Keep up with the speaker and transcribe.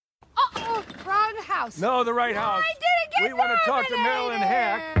house. No, the right house. I didn't get We want to talk to Marilyn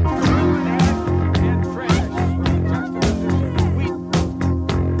Hack.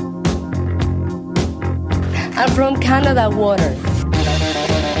 I'm from Canada Water.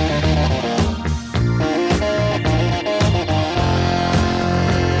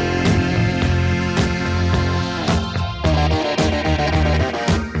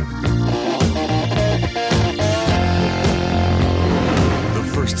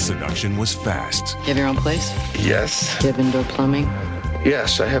 Seduction was fast. You have your own place? Yes. Do you have indoor plumbing?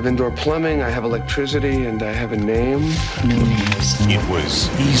 Yes, I have indoor plumbing, I have electricity, and I have a name. No names. It was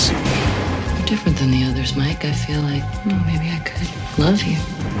easy. You're different than the others, Mike. I feel like, maybe I could love you.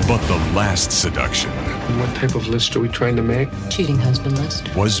 But the last seduction... What type of list are we trying to make? Cheating husband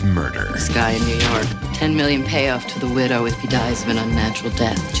list. ...was murder. This guy in New York. 10 million payoff to the widow if he dies of an unnatural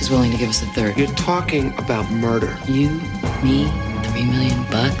death. She's willing to give us a third. You're talking about murder. You, me, $3 million.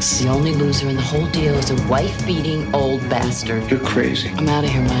 The only loser in the whole deal is a wife-beating old bastard. You're crazy. I'm out of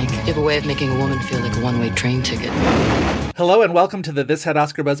here, Mike. You have a way of making a woman feel like a one-way train ticket. Hello and welcome to the This Had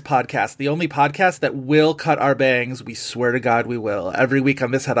Oscar Buzz podcast, the only podcast that will cut our bangs. We swear to God we will. Every week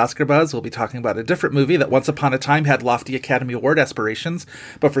on This Had Oscar Buzz, we'll be talking about a different movie that once upon a time had lofty Academy Award aspirations,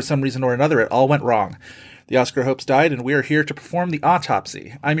 but for some reason or another it all went wrong. The Oscar hopes died, and we are here to perform the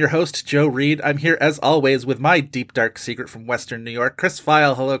autopsy. I'm your host, Joe Reed. I'm here, as always, with my deep, dark secret from Western New York, Chris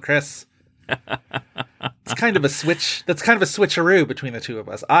File. Hello, Chris. It's kind of a switch. That's kind of a switcheroo between the two of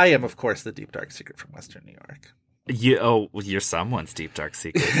us. I am, of course, the deep, dark secret from Western New York. You're someone's deep, dark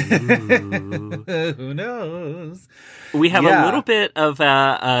secret. Who knows? We have a little bit of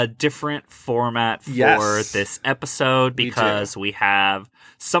a different format for this episode because we have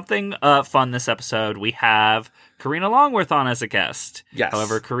something fun this episode. We have Karina Longworth on as a guest. Yes.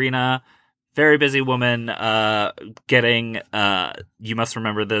 However, Karina, very busy woman, getting, you must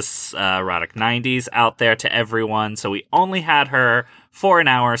remember this, erotic 90s out there to everyone. So we only had her for an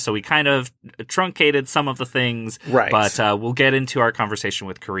hour, so we kind of truncated some of the things. Right. But we'll get into our conversation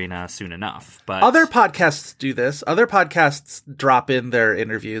with Karina soon enough. But other podcasts do this. Other podcasts drop in their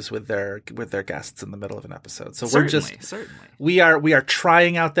interviews with their guests in the middle of an episode. So certainly. we are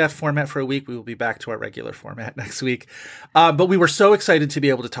trying out that format for a week. We will be back to our regular format next week. But we were so excited to be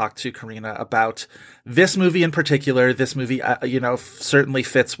able to talk to Karina about this movie in particular. This movie, certainly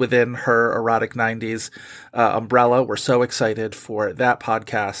fits within her erotic 90s umbrella. We're so excited for that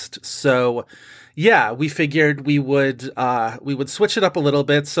podcast. So yeah, we figured we would switch it up a little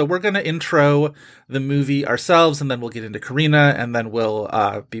bit. So we're going to intro the movie ourselves, and then we'll get into Karina, and then we'll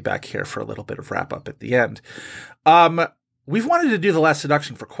be back here for a little bit of wrap up at the end. We've wanted to do The Last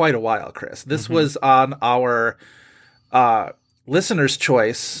Seduction for quite a while, Chris. This was on our listener's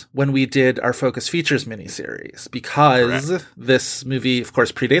choice when we did our Focus Features miniseries, because this movie, of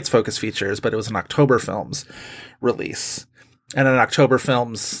course, predates Focus Features, but it was an October Films release. And an October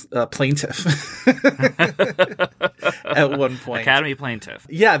Films plaintiff at one point. Academy plaintiff.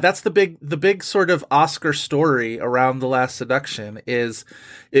 Yeah, that's the big sort of Oscar story around The Last Seduction is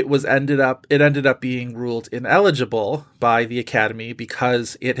it ended up being ruled ineligible by the Academy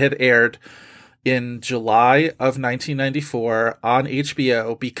because it had aired in July of 1994 on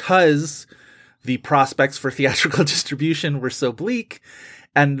HBO because the prospects for theatrical distribution were so bleak.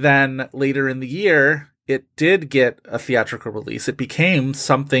 And then later in the year, it did get a theatrical release. It became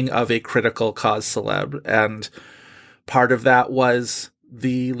something of a critical cause celeb. And part of that was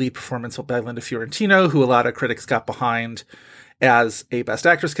the lead performance by Linda Fiorentino, who a lot of critics got behind as a Best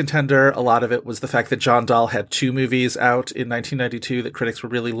Actress contender. A lot of it was the fact that John Dahl had two movies out in 1992 that critics were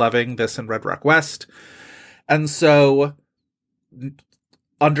really loving, this and Red Rock West. And so,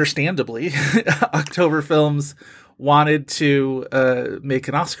 understandably, October Films wanted to make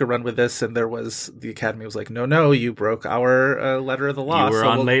an Oscar run with this, and the Academy was like, no, you broke our letter of the law. You were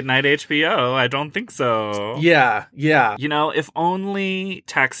on late night HBO. I don't think so. Yeah. If only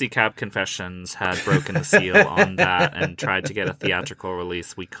Taxi Cab Confessions had broken the seal on that and tried to get a theatrical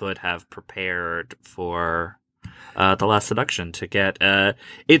release, we could have prepared for The Last Seduction to get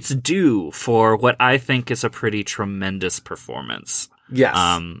its due for what I think is a pretty tremendous performance. Yes.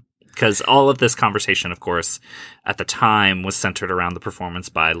 Because all of this conversation, of course, at the time was centered around the performance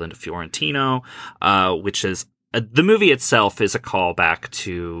by Linda Fiorentino, which is the movie itself is a callback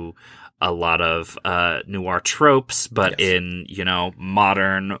to a lot of noir tropes, but in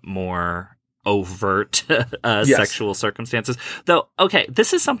modern, more overt Yes. sexual circumstances. Though, okay,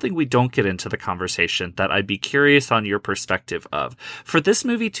 this is something we don't get into the conversation that I'd be curious on your perspective of. For this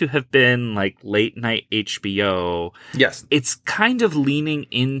movie to have been like late night HBO, Yes. it's kind of leaning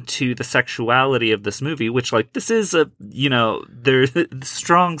into the sexuality of this movie, which like this is a, you know, there's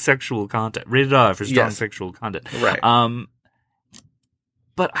strong sexual content, rated R for strong Yes. sexual content. Right.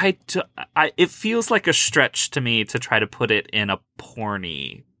 But it feels like a stretch to me to try to put it in a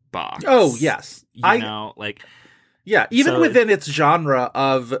porny box. Oh, yes. You know, like... Yeah, even So- within its genre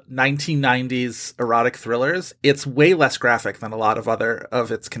of 1990s erotic thrillers, it's way less graphic than a lot of other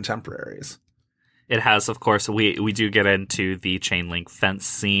of its contemporaries. It has, of course, we do get into the chain link fence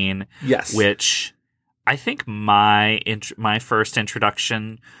scene. Yes. Which I think my first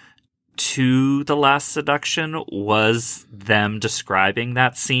introduction to The Last Seduction was them describing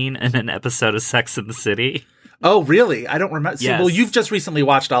that scene in an episode of Sex and the City. Oh, really? I don't remember. Yes. Well, you've just recently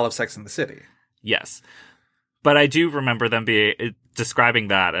watched all of Sex and the City. Yes. But I do remember them describing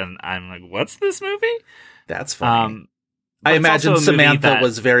that, and I'm like, what's this movie? That's funny. I but it's imagine also a movie Samantha that-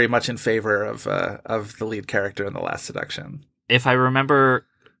 was very much in favor of the lead character in The Last Seduction. If I remember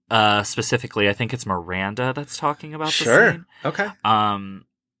specifically, I think it's Miranda that's talking about the Sure. scene. Okay.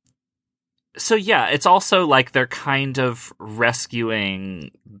 So yeah, it's also like they're kind of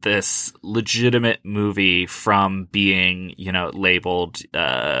rescuing this legitimate movie from being, you know, labeled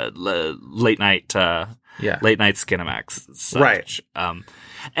late night Skinamax, such. Right.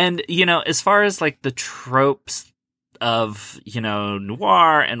 And you know, as far as like the tropes of, you know,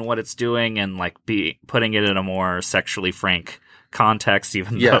 noir and what it's doing, and like putting it in a more sexually frank context,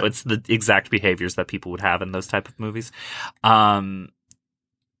 even Yeah. though it's the exact behaviors that people would have in those type of movies.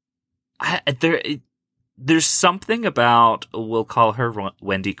 There's something about, we'll call her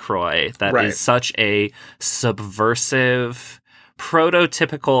Wendy Croy, that Right. is such a subversive,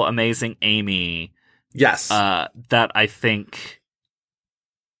 prototypical Amazing Amy. Yes. That I think,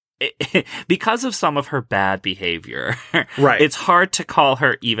 because of some of her bad behavior, Right. it's hard to call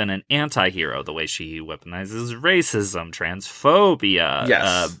her even an anti-hero, the way she weaponizes racism, transphobia.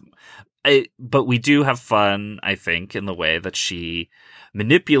 Yes. But we do have fun, I think, in the way that she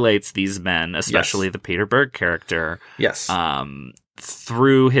manipulates these men, especially the Peter Berg character, yes.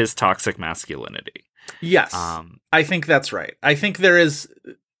 through his toxic masculinity. Yes. I think that's right. I think there is,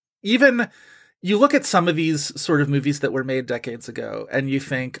 even you look at some of these sort of movies that were made decades ago and you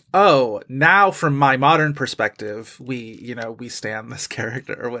think, oh, now from my modern perspective, we stand this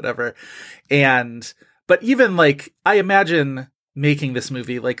character or whatever. But even like, I imagine making this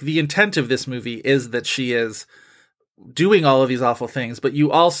movie, like the intent of this movie is that she is doing all of these awful things, but you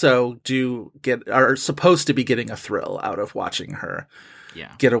also are supposed to be getting a thrill out of watching her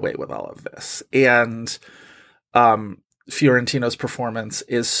get away with all of this. And Fiorentino's performance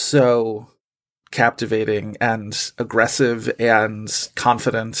is so captivating and aggressive and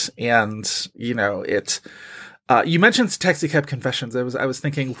confident, and you know, you mentioned Taxi Cab Confessions. I was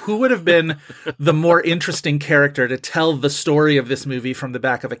thinking, who would have been the more interesting character to tell the story of this movie from the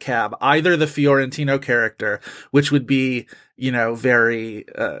back of a cab? Either the Fiorentino character, which would be, you know, very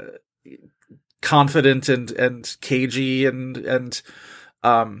confident and cagey and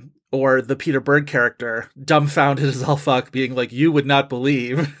or the Peter Berg character, dumbfounded as all fuck, being like, you would not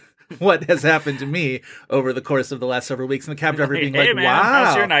believe what has happened to me over the course of the last several weeks. And the cab driver being Hey, like, man, wow.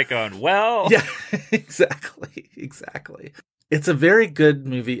 how's your night going? Well, Yeah, exactly. It's a very good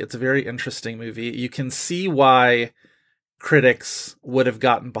movie. It's a very interesting movie. You can see why critics would have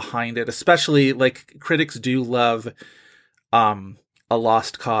gotten behind it, especially like critics do love a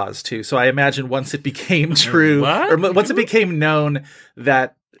lost cause too. So I imagine once it became true, What? or once it became known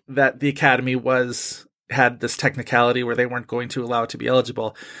that the Academy had this technicality where they weren't going to allow it to be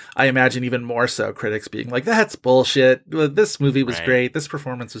eligible, I imagine even more so critics being like, that's bullshit. This movie was great. This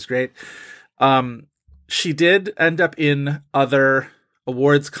performance was great. She did end up in other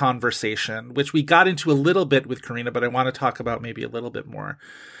awards conversation, which we got into a little bit with Karina, but I want to talk about maybe a little bit more.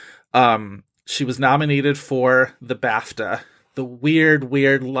 She was nominated for the BAFTA, the weird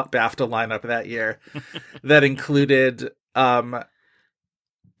BAFTA lineup that year that included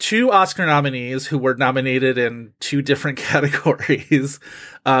two Oscar nominees who were nominated in two different categories.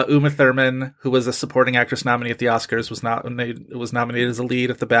 Uma Thurman, who was a supporting actress nominee at the Oscars, was nominated as a lead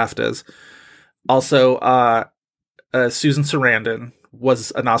at the BAFTAs. Also, Susan Sarandon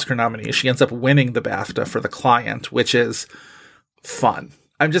was an Oscar nominee. She ends up winning the BAFTA for The Client, which is fun.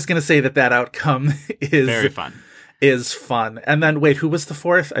 I'm just going to say that outcome is very fun. Is fun. And then, wait, who was the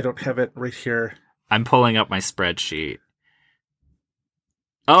fourth? I don't have it right here. I'm pulling up my spreadsheet.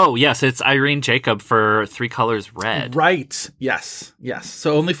 Oh, yes, it's Irene Jacob for Three Colors Red. Right. Yes.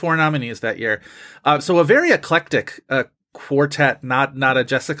 So only 4 nominees that year. So a very eclectic quartet, not a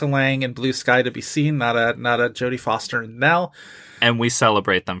Jessica Lange and Blue Sky to be seen, not a Jodie Foster and Nell. And we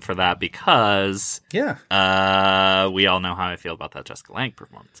celebrate them for that because we all know how I feel about that Jessica Lange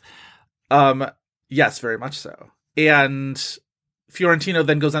performance. Yes, very much so. And Fiorentino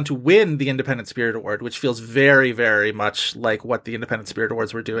then goes on to win the Independent Spirit Award, which feels very, very much like what the Independent Spirit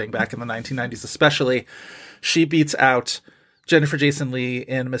Awards were doing back in the 1990s, especially. She beats out Jennifer Jason Leigh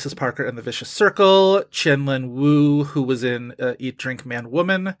in Mrs. Parker and the Vicious Circle, Qianlin Wu, who was in Eat, Drink, Man,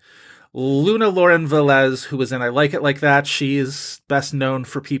 Woman, Luna Lauren Velez, who was in I Like It Like That. She's best known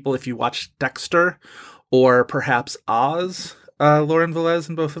for people if you watch Dexter or perhaps Oz. Lauren Velez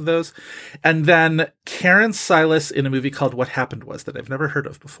in both of those. And then Karen Silas in a movie called What Happened Was that I've never heard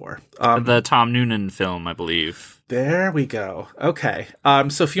of before. The Tom Noonan film, I believe. There we go. Okay.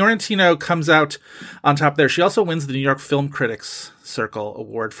 So Fiorentino comes out on top there. She also wins the New York Film Critics Circle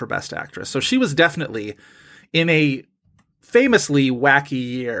Award for Best Actress. So she was definitely in a famously wacky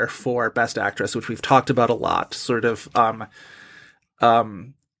year for Best Actress, which we've talked about a lot. Sort of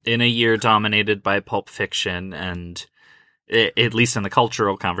in a year dominated by Pulp Fiction and at least in the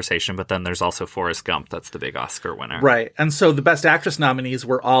cultural conversation, but then there's also Forrest Gump. That's the big Oscar winner. Right. And so the Best Actress nominees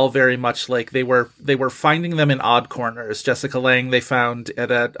were all very much like they were finding them in odd corners. Jessica Lange they found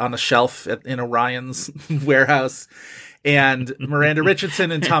on a shelf in Orion's warehouse. And Miranda Richardson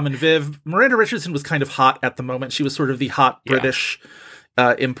and Tom and Viv. Miranda Richardson was kind of hot at the moment. She was sort of the hot British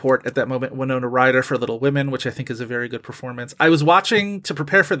import at that moment. Winona Ryder for Little Women, which I think is a very good performance. I was watching, to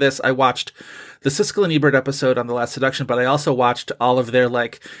prepare for this, I watched the Siskel and Ebert episode on The Last Seduction, but I also watched all of their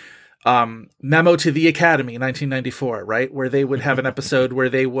Memo to the Academy 1994, right? Where they would have an episode where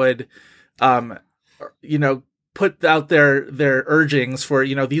they would, put out their urgings for,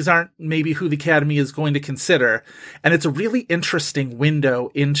 these aren't maybe who the Academy is going to consider. And it's a really interesting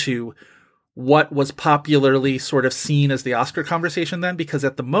window into what was popularly sort of seen as the Oscar conversation then, because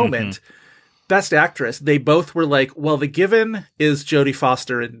at the moment, Best Actress, they both were like, well, the given is Jodie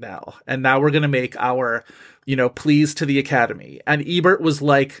Foster and Nell. And now we're going to make our, pleas to the Academy. And Ebert was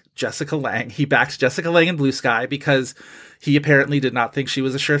like Jessica Lange. He backed Jessica Lange in Blue Sky because he apparently did not think she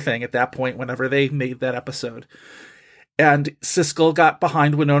was a sure thing at that point whenever they made that episode. And Siskel got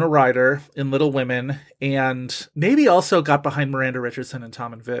behind Winona Ryder in Little Women and maybe also got behind Miranda Richardson and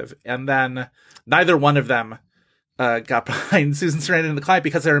Tom and Viv. And then neither one of them got behind Susan Sarandon and the Client,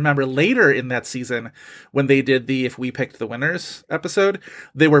 because I remember later in that season when they did the If We Picked the Winners episode,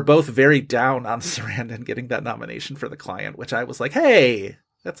 they were both very down on Sarandon getting that nomination for The Client, which I was like, hey,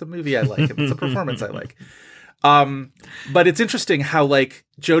 that's a movie I like and it's a performance I like. But it's interesting how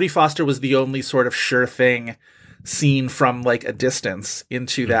Jodie Foster was the only sort of sure thing seen from a distance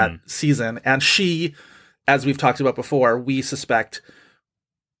into that season. And she, as we've talked about before, we suspect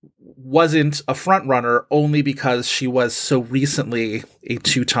wasn't a front runner only because she was so recently a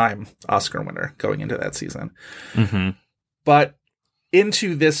 2-time Oscar winner going into that season. But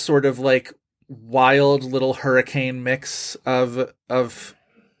into this sort of wild little hurricane mix of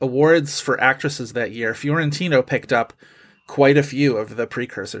awards for actresses that year, Fiorentino picked up quite a few of the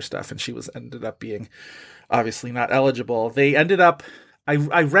precursor stuff, and she ended up being obviously not eligible. They ended up, I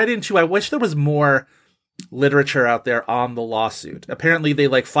read into, I wish there was more literature out there on the lawsuit. Apparently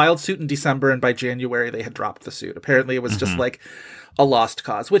they filed suit in December, and by January they had dropped the suit. Apparently it was just a lost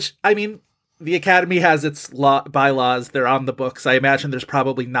cause, which, I mean, the Academy has its bylaws. They're on the books. I imagine there's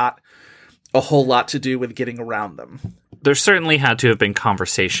probably not a whole lot to do with getting around them. There certainly had to have been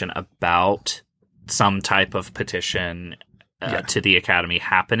conversation about some type of petition to the Academy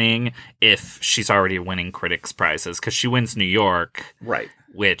happening if she's already winning critics' prizes, because she wins New York, right?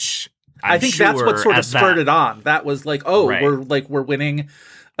 Which I think that's what sort of spurred it on. That was we're winning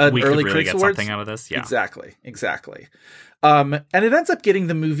an we early could really critics get awards. Something out of this, yeah, exactly. And it ends up getting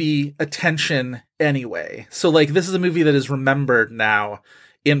the movie attention anyway. So this is a movie that is remembered now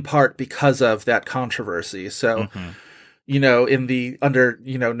in part because of that controversy. So in the under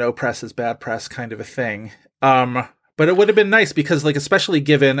no press is bad press kind of a thing. But it would have been nice because, especially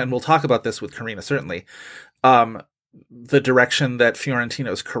given, and we'll talk about this with Karina, certainly, the direction that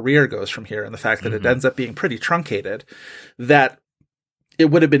Fiorentino's career goes from here and the fact that it ends up being pretty truncated, that it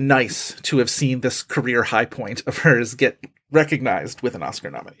would have been nice to have seen this career high point of hers get recognized with an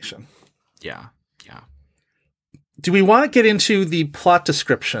Oscar nomination. Yeah. Do we want to get into the plot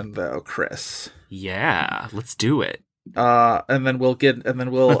description, though, Chris? Yeah, let's do it. And then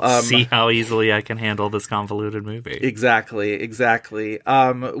we'll see how easily I can handle this convoluted movie. Exactly.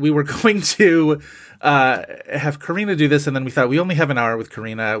 We were going to have Karina do this, and then we thought we only have an hour with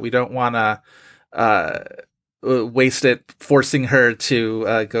Karina. We don't want to waste it forcing her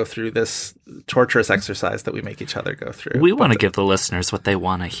to go through this torturous exercise that we make each other go through. We want to give the listeners what they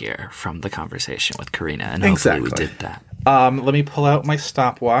want to hear from the conversation with Karina, and hopefully we did that. Let me pull out my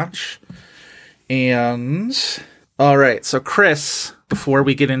stopwatch. And all right, so Chris, before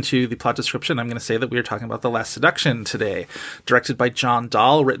we get into the plot description, I'm going to say that we are talking about The Last Seduction today, directed by John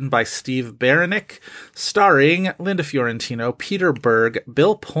Dahl, written by Steve Baranick, starring Linda Fiorentino, Peter Berg,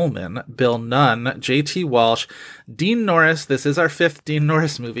 Bill Pullman, Bill Nunn, J.T. Walsh, Dean Norris. This is our 5th Dean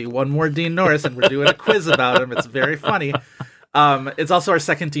Norris movie. One more Dean Norris, and we're doing a quiz about him. It's very funny. It's also our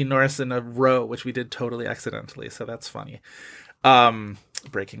 2nd Dean Norris in a row, which we did totally accidentally, so that's funny.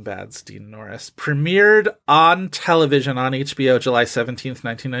 Breaking Bad's Dean Norris. Premiered on television on HBO July 17th,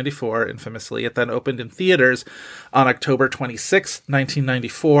 1994, infamously. It then opened in theaters on October 26th,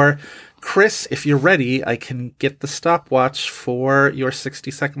 1994. Chris, if you're ready, I can get the stopwatch for your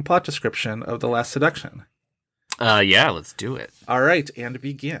 60-second plot description of The Last Seduction. Yeah, let's do it. All right, and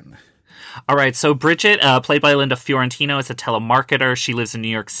begin. All right, so Bridget, played by Linda Fiorentino, is a telemarketer. She lives in New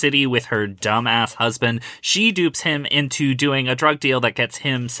York City with her dumbass husband. She dupes him into doing a drug deal that gets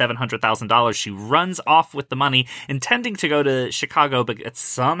him $700,000. She runs off with the money, intending to go to Chicago, but gets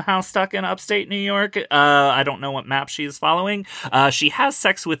somehow stuck in upstate New York. I don't know what map she's following. She has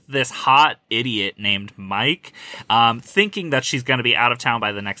sex with this hot idiot named Mike, thinking that she's going to be out of town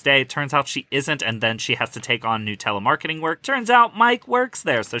by the next day. Turns out she isn't, and then she has to take on new telemarketing work. Turns out Mike works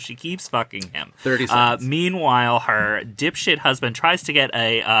there, so she keeps fucking him. 30 seconds. Meanwhile, her dipshit husband tries to get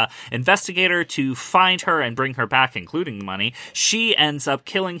a investigator to find her and bring her back, including the money. She ends up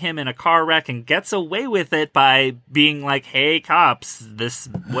killing him in a car wreck and gets away with it by being like, "Hey, cops, this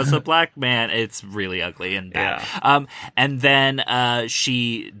was a black man." It's really ugly and bad. Yeah. And then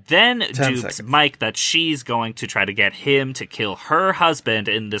she then dupes seconds. Mike that she's going to try to get him to kill her husband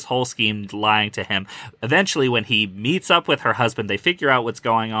in this whole scheme, lying to him. Eventually, when he meets up with her husband, they figure out what's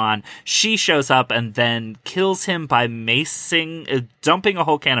going on. She shows up and then kills him by dumping a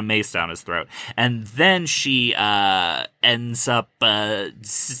whole can of mace down his throat. And then she ends up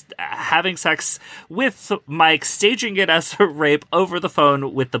having sex with Mike, staging it as a rape over the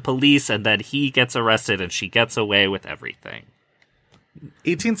phone with the police, and then he gets arrested and she gets away with everything.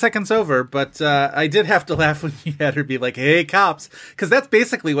 18 seconds over, but I did have to laugh when you had her be like, "Hey, cops," because that's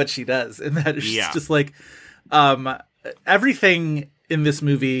basically what she does. And that is just like everything in this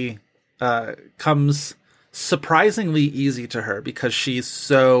movie comes surprisingly easy to her because she's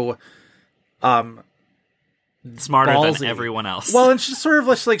so smarter ballsy than everyone else. Well, and she's sort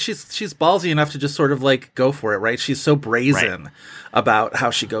of like she's ballsy enough to just sort of like go for it, right? She's so brazen about how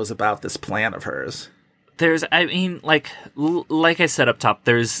she goes about this plan of hers. There's, I mean, like I said up top,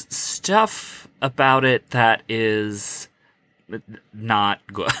 there's stuff about it that is not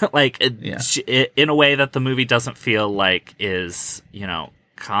good. In a way that the movie doesn't feel like is,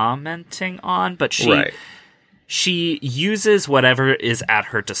 commenting on, but she uses whatever is at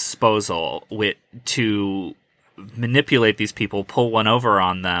her disposal to manipulate these people, pull one over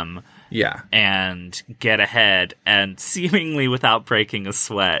on them, and get ahead, and seemingly without breaking a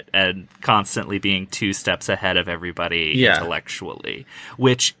sweat, and constantly being 2 steps ahead of everybody intellectually,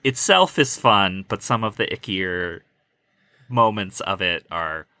 which itself is fun, but some of the ickier moments of it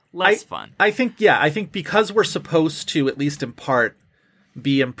are less fun. I think because we're supposed to, at least in part,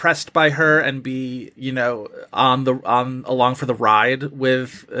 be impressed by her and be, along for the ride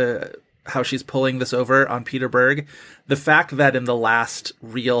with how she's pulling this over on Peter Berg. The fact that in the last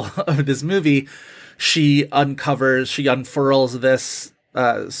reel of this movie, she unfurls this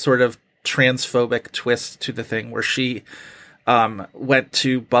sort of transphobic twist to the thing where she went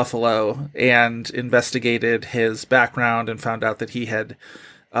to Buffalo and investigated his background and found out that he had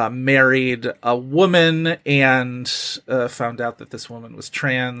married a woman and found out that this woman was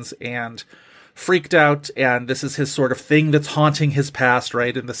trans and freaked out. And this is his sort of thing that's haunting his past,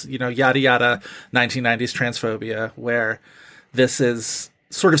 right? In this, yada yada 1990s transphobia, where this is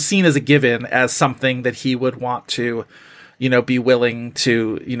sort of seen as a given, as something that he would want to, be willing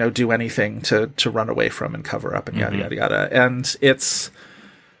to, do anything to run away from and cover up and yada yada yada. And it's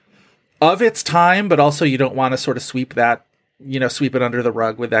of its time, but also you don't want to sort of sweep it under the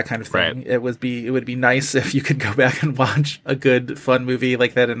rug with that kind of thing. Right. It would be nice if you could go back and watch a good, fun movie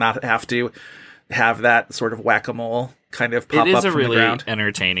like that and not have to have that sort of whack-a-mole kind of pop up from the ground. It is a really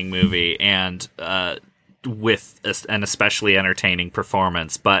entertaining movie, and with an especially entertaining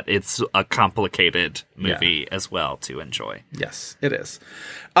performance, but it's a complicated movie as well to enjoy. Yes, it is.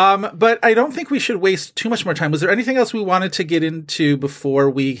 But I don't think we should waste too much more time. Was there anything else we wanted to get into before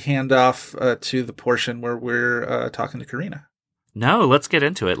we hand off to the portion where we're talking to Karina? No, let's get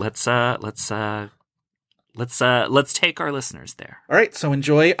into it. Let's take our listeners there. All right, so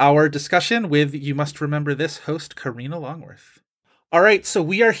enjoy our discussion with You Must Remember This host Karina Longworth. All right, so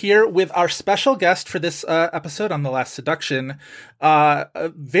we are here with our special guest for this episode on The Last Seduction.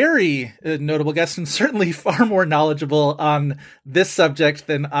 A very notable guest and certainly far more knowledgeable on this subject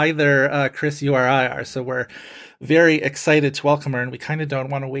than either Chris, you or I are. So we're very excited to welcome her, and we kind of don't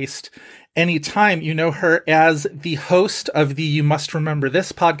want to waste any time. You know her as the host of the You Must Remember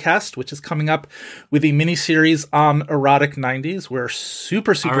This podcast, which is coming up with a mini-series on erotic 90s. We're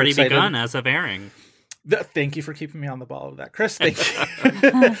super already excited. Begun as of airing. Thank you for keeping me on the ball with that, Chris. Thank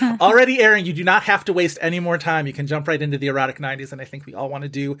you. Already airing. You do not have to waste any more time. You can jump right into the erotic 90s, and I think we all want to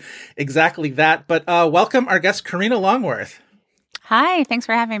do exactly that. But welcome our guest, Karina Longworth. Hi, thanks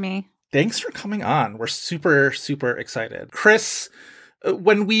for having me. Thanks for coming on. We're super excited. Chris,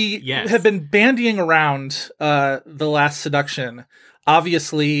 when we have been bandying around The Last Seduction,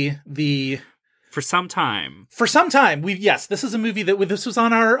 obviously For some time, this is a movie this was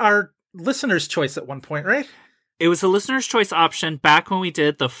on our listener's choice at one point, right? it was a listener's choice option back when we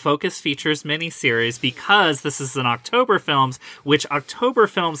did the Focus Features miniseries, because this is an October Films, which October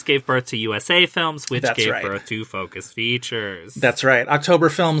Films gave birth to USA Films, which gave birth to Focus Features. That's right. October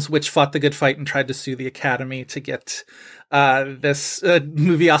Films, which fought the good fight and tried to sue the Academy to get this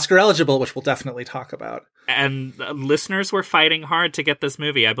movie Oscar eligible, which we'll definitely talk about. And listeners were fighting hard to get this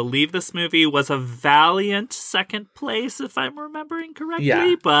movie. I believe this movie was a valiant second place, if I'm remembering correctly.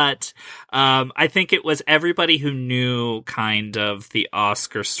 Yeah. But I think it was everybody who knew kind of the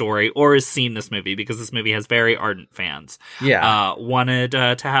Oscar story or has seen this movie, because this movie has very ardent fans. Yeah. Wanted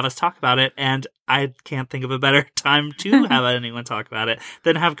to have us talk about it. And I can't think of a better time to have anyone talk about it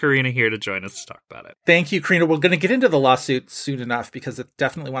than have Karina here to join us to talk about it. Thank you, Karina. We're going to get into the lawsuit soon enough, because I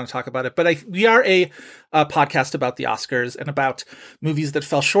definitely want to talk about it. But we are a podcast about the Oscars and about movies that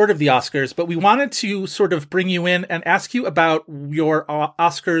fell short of the Oscars. But we wanted to sort of bring you in and ask you about your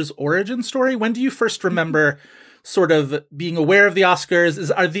Oscars origin story. When do you first remember sort of being aware of the Oscars?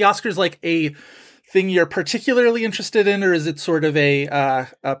 Are the Oscars like a thing you're particularly interested in, or is it sort of a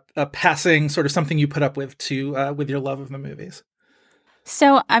passing sort of something you put up with with your love of the movies?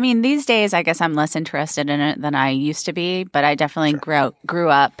 So, I mean, these days, I guess I'm less interested in it than I used to be, but I definitely grew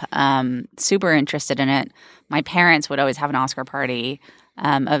up super interested in it. My parents would always have an Oscar party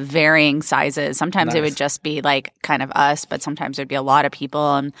of varying sizes. Sometimes it would just be like kind of us, but sometimes there'd be a lot of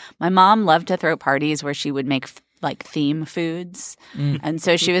people. And my mom loved to throw parties where she would make like theme foods. And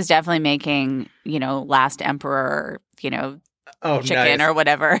so she was definitely making, Last Emperor, chicken or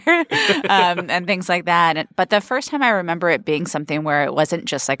whatever, and things like that. But the first time I remember it being something where it wasn't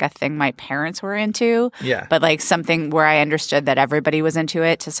just like a thing my parents were into, but like something where I understood that everybody was into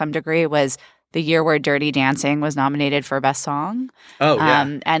it to some degree, was the year where Dirty Dancing was nominated for Best Song. Oh,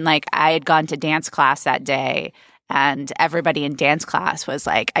 yeah. And like I had gone to dance class that day, and everybody in dance class was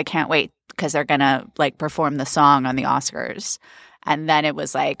like, I can't wait, because they're going to like perform the song on the Oscars. And then it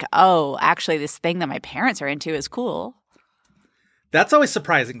was like, oh, actually this thing that my parents are into is cool. That's always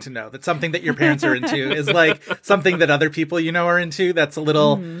surprising to know, that something that your parents are into is like something that other people are into. That's a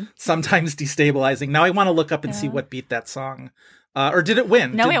little sometimes destabilizing. Now I want to look up and see what beat that song. Or did it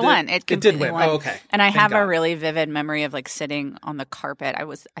win? No, it won. It did win. Oh, okay. And I have a really vivid memory of like sitting on the carpet. I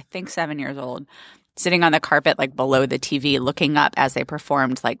was, I think, 7 years old, sitting on the carpet like below the TV, looking up as they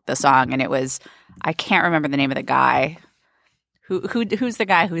performed like the song. And it was, I can't remember the name of the guy. Who's the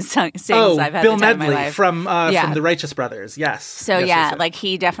guy who sings I've Had Bill the Time Medley of My Life? from the Righteous Brothers. Yes. So yes. like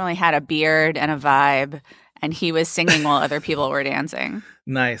he definitely had a beard and a vibe, and he was singing while other people were dancing.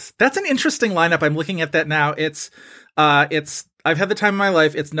 Nice. That's an interesting lineup. I'm looking at that now. It's I've Had the Time of My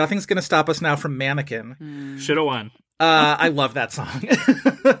Life. It's Nothing's Gonna Stop Us Now from Mannequin. Should have won. I love that song.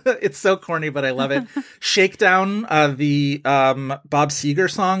 It's so corny, but I love it. Shakedown, the Bob Seger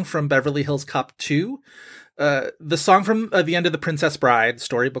song from Beverly Hills Cop 2. The song from the end of The Princess Bride,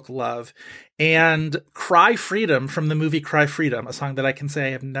 Storybook Love, and Cry Freedom from the movie Cry Freedom, a song that I can say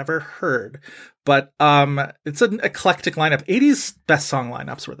I have never heard. But it's an eclectic lineup. 80s best song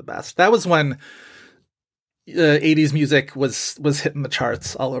lineups were the best. That was when 80s music was hitting the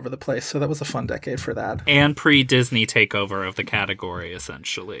charts all over the place. So that was a fun decade for that. And pre-Disney takeover of the category,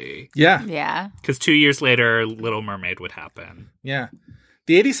 essentially. Yeah. Yeah. Because 2 years later, Little Mermaid would happen. Yeah.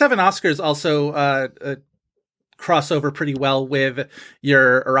 The 87 Oscars also cross over pretty well with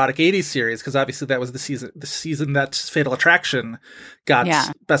your erotic 80s series, because obviously that was the season that Fatal Attraction got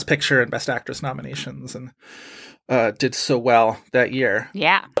Best Picture and Best Actress nominations and did so well that year.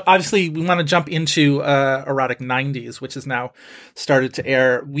 Yeah. Obviously, we want to jump into erotic 90s, which has now started to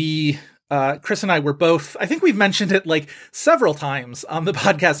air. Chris and I were both, I think we've mentioned it like several times on the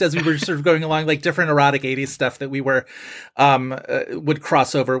podcast as we were sort of going along, like different erotic 80s stuff that we were, would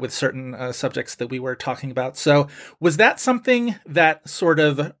cross over with certain subjects that we were talking about. So was that something that sort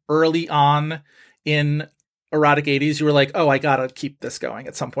of early on in erotic 80s, you were like, oh, I gotta keep this going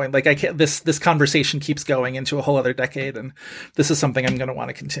at some point. Like I can't, this conversation keeps going into a whole other decade, and this is something I'm going to want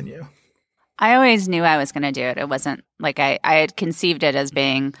to continue. I always knew I was going to do it. It wasn't like I had conceived it as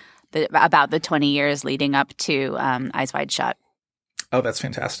being about the 20 years leading up to Eyes Wide Shut. Oh, that's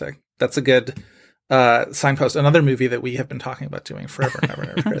fantastic. That's a good signpost. Another movie that we have been talking about doing forever and ever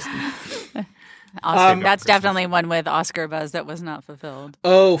and ever, Chris. Awesome. That's definitely one with Oscar buzz that was not fulfilled.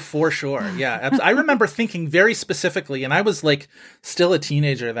 Oh, for sure. Yeah. I remember thinking very specifically, and I was like still a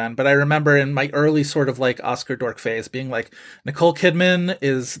teenager then, but I remember in my early sort of like Oscar dork phase being like, Nicole Kidman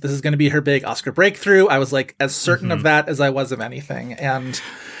this is going to be her big Oscar breakthrough. I was like as certain of that as I was of anything. And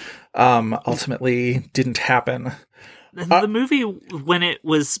ultimately didn't happen. The movie, when it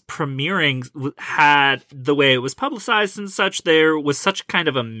was premiering, had the way it was publicized and such, there was such kind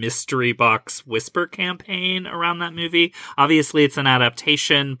of a mystery box whisper campaign around that movie. Obviously, it's an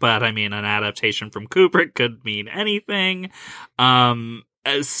adaptation, but I mean, an adaptation from Kubrick could mean anything.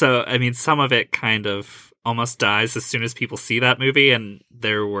 So, I mean, some of it kind of almost dies as soon as people see that movie, and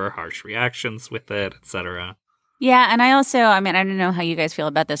there were harsh reactions with it, etc. Yeah, and I also, I mean, I don't know how you guys feel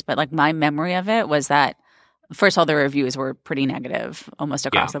about this, but like my memory of it was that, first of all, the reviews were pretty negative almost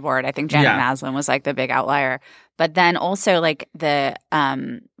across the board. I think Janet Maslin was like the big outlier. But then also like by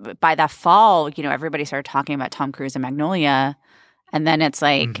that fall, you know, everybody started talking about Tom Cruise and Magnolia. And then it's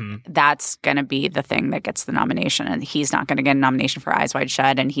like, that's going to be the thing that gets the nomination. And he's not going to get a nomination for Eyes Wide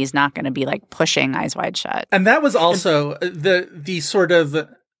Shut. And he's not going to be like pushing Eyes Wide Shut. And that was also the sort of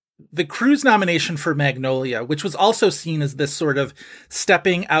the Cruise nomination for Magnolia, which was also seen as this sort of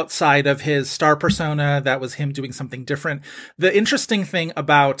stepping outside of his star persona. That was him doing something different. The interesting thing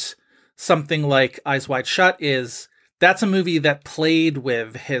about something like Eyes Wide Shut is that's a movie that played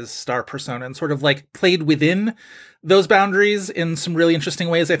with his star persona and sort of like played within those boundaries in some really interesting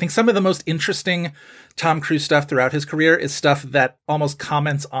ways. I think some of the most interesting Tom Cruise stuff throughout his career is stuff that almost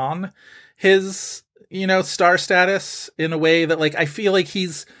comments on his, you know, star status in a way that like, I feel like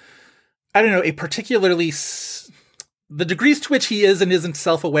he's, I don't know, a particularly the degrees to which he is and isn't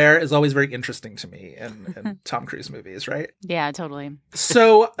self-aware is always very interesting to me in Tom Cruise movies, right? Yeah, totally.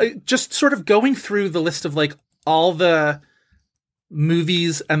 So just sort of going through the list of like all the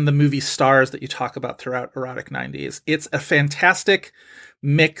movies and the movie stars that you talk about throughout erotic 90s, it's a fantastic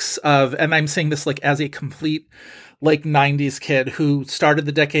mix of, and I'm saying this like as a complete like 90s kid who started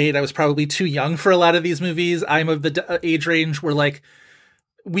the decade. I was probably too young for a lot of these movies. I'm of the age range where like,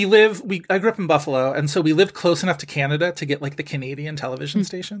 I grew up in Buffalo, and so we lived close enough to Canada to get like the Canadian television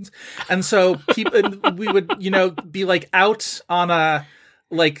stations. And so we would, you know, be like out on a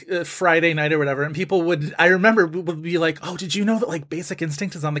Friday night or whatever. And people would be like, oh, did you know that like Basic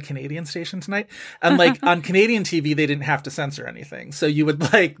Instinct is on the Canadian station tonight? And like on Canadian TV, they didn't have to censor anything. So you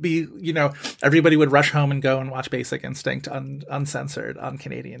would like be, you know, everybody would rush home and go and watch Basic Instinct uncensored on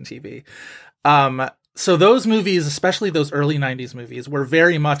Canadian TV. So those movies, especially those early 90s movies, were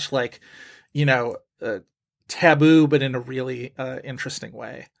very much like, you know, taboo, but in a really interesting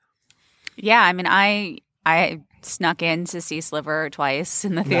way. Yeah, I mean, I snuck in to see Sliver twice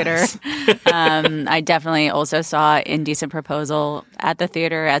in the theater. Nice. I definitely also saw Indecent Proposal at the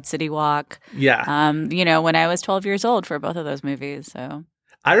theater at City Walk. Yeah. You know, when I was 12 years old for both of those movies. So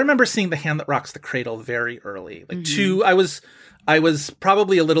I remember seeing The Hand That Rocks the Cradle very early. Like I was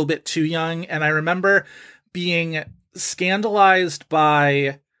probably a little bit too young, and I remember being scandalized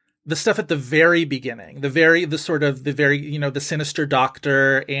by the stuff at the very beginning, the sinister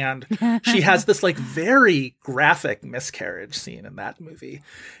doctor, and she has this like very graphic miscarriage scene in that movie.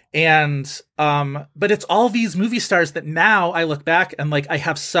 And, but it's all these movie stars that now I look back and like, I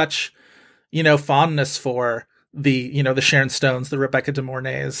have such, you know, fondness for the, you know, the Sharon Stones, the Rebecca De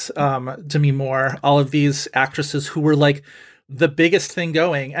Mornays, Demi Moore, all of these actresses who were like the biggest thing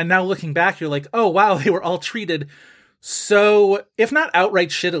going. And now looking back, you're like, oh, wow, they were all treated so, if not outright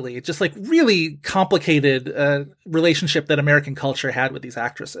shittily, just like really complicated relationship that American culture had with these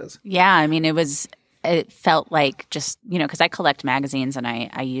actresses. Yeah, I mean, it felt like just, you know, because I collect magazines and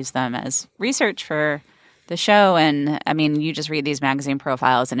I use them as research for the show. And I mean, you just read these magazine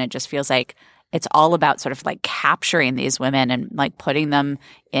profiles and it just feels like it's all about sort of like capturing these women and like putting them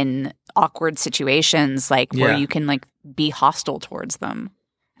in awkward situations, like where you can like be hostile towards them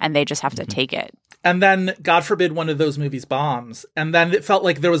and they just have to take it. And then, God forbid, one of those movies bombs. And then it felt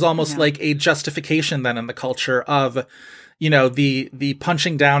like there was almost like a justification then in the culture of, the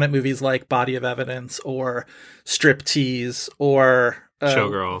punching down at movies like Body of Evidence or Striptease or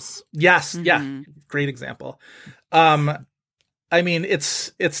Showgirls. Yes, yeah, great example. I mean,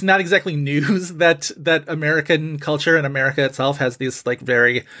 it's not exactly news that American culture and America itself has these like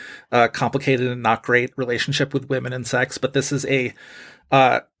very complicated and not great relationship with women and sex, but this is a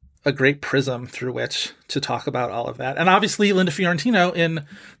great prism through which to talk about all of that. And obviously, Linda Fiorentino in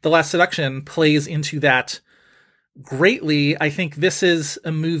The Last Seduction plays into that greatly. I think this is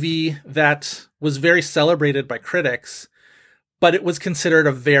a movie that was very celebrated by critics, but it was considered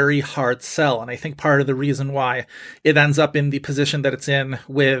a very hard sell. And I think part of the reason why it ends up in the position that it's in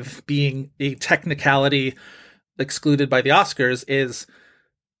with being a technicality excluded by the Oscars is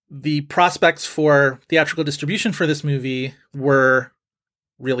the prospects for theatrical distribution for this movie were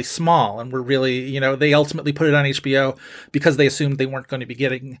really small and were really, they ultimately put it on HBO because they assumed they weren't going to be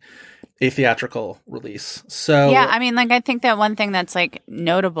getting a theatrical release. So yeah, I mean, like I think that one thing that's like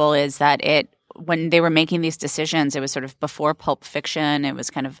notable is that when they were making these decisions, it was sort of before Pulp Fiction. It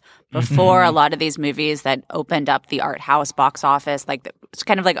was kind of before a lot of these movies that opened up the art house box office, it's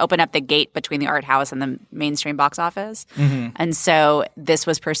kind of like opened up the gate between the art house and the mainstream box office. And so this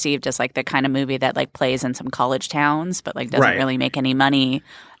was perceived as like the kind of movie that like plays in some college towns, but like doesn't really make any money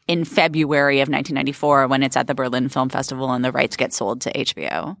in February of 1994 when it's at the Berlin Film Festival and the rights get sold to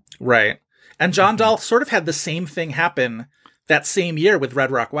HBO. Right. And John Dahl sort of had the same thing happen that same year with Red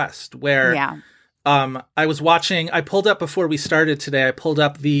Rock West, where I pulled up before we started today, I pulled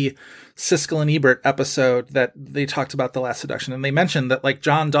up the Siskel and Ebert episode that they talked about The Last Seduction. And they mentioned that like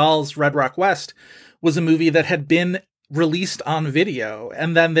John Dahl's Red Rock West was a movie that had been released on video.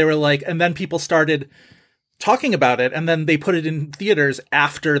 And then they were like, and then people started talking about it. And then they put it in theaters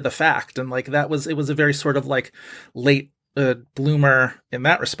after the fact. And like it was a very sort of like late bloomer in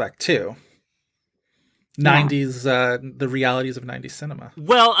that respect too. 90s, the realities of 90s cinema.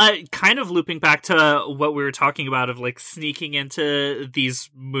 Well, kind of looping back to what we were talking about of like sneaking into these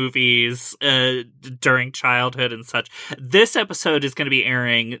movies during childhood and such. This episode is going to be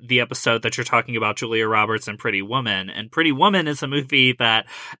airing the episode that you're talking about, Julia Roberts and Pretty Woman. And Pretty Woman is a movie that,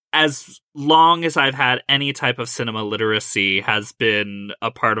 as long as I've had any type of cinema literacy, has been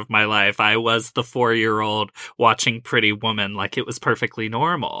a part of my life. I was the 4-year-old watching Pretty Woman like it was perfectly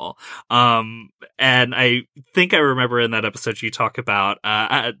normal. And I think I remember in that episode you talk about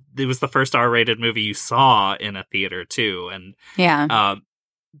it was the first R-rated movie you saw in a theater too. And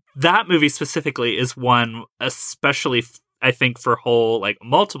that movie specifically is one, especially I think for whole like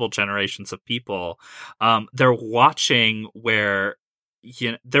multiple generations of people, they're watching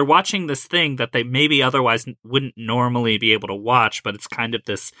they're watching this thing that they maybe otherwise wouldn't normally be able to watch, but it's kind of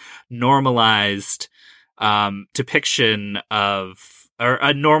this normalized depiction of, or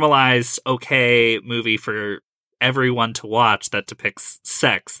a normalized okay movie for everyone to watch that depicts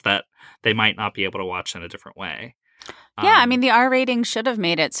sex that they might not be able to watch in a different way. Yeah, I mean, the R rating should have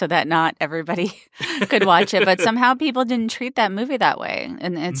made it so that not everybody could watch it, but somehow people didn't treat that movie that way.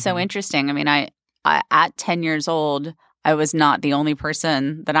 And it's so interesting. I mean, I at 10 years old, I was not the only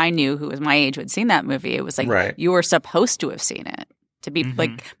person that I knew who was my age who had seen that movie. It was like you were supposed to have seen it to be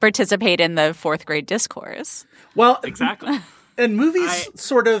like participate in the fourth grade discourse. Well, exactly. And movies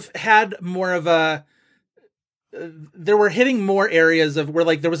sort of had more of a they were hitting more areas of where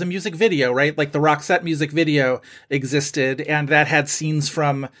like there was a music video, right? Like the Roxette music video existed and that had scenes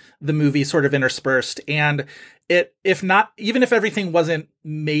from the movie sort of interspersed. And even if everything wasn't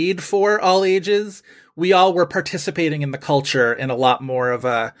made for all ages, we all were participating in the culture in a lot more of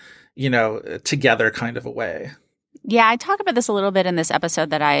a, together kind of a way. Yeah, I talk about this a little bit in this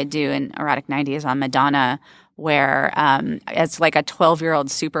episode that I do in Erotic 90s on Madonna, where as like a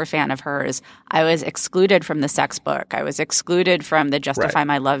 12-year-old super fan of hers, I was excluded from the sex book. I was excluded from the Justify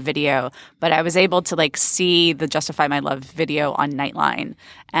My Love video, but I was able to like see the Justify My Love video on Nightline.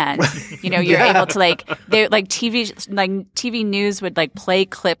 And, you're able to TV news would like play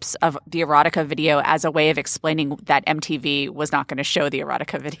clips of the erotica video as a way of explaining that MTV was not going to show the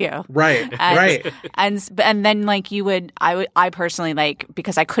erotica video. Right. And then like I personally like,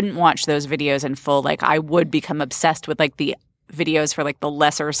 because I couldn't watch those videos in full, like I would become obsessed with like the videos for like the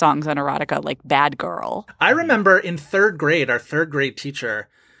lesser songs on erotica, like Bad Girl. I remember in third grade, our third grade teacher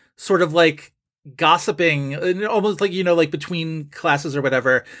sort of like gossiping, almost like, like between classes or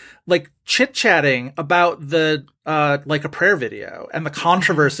whatever, like chit-chatting about the Like a Prayer video and the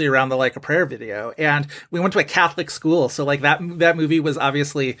controversy around the Like a Prayer video. And we went to a Catholic school, so like that movie was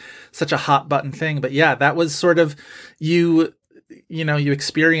obviously such a hot button thing. But yeah, that was sort of you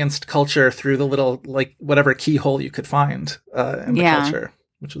experienced culture through the little, like, whatever keyhole you could find in the culture,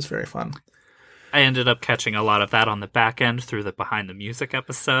 which was very fun. I ended up catching a lot of that on the back end through the Behind the Music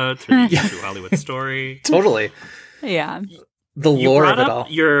episode, through the True Hollywood Story. Totally. Yeah. The lore of it all.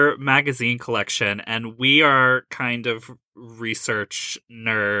 Your magazine collection, and we are kind of research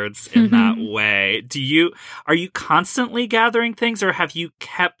nerds in that way. Are you constantly gathering things, or have you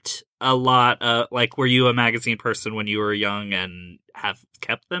kept a lot of, like, were you a magazine person when you were young and have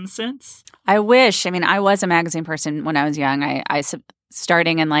kept them since? I wish. I mean, I was a magazine person when I was young.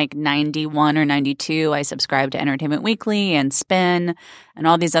 Starting in like 91 or 92, I subscribed to Entertainment Weekly and Spin and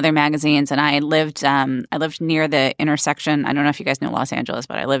all these other magazines. And I lived near the intersection. I don't know if you guys know Los Angeles,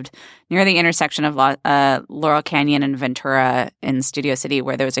 but I lived near the intersection of Laurel Canyon and Ventura in Studio City,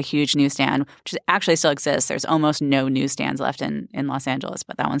 where there was a huge newsstand, which actually still exists. There's almost no newsstands left in Los Angeles,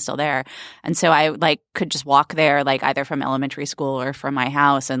 but that one's still there. And so I like could just walk there, like either from elementary school or from my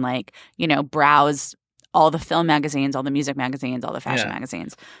house, and like, browse all the film magazines, all the music magazines, all the fashion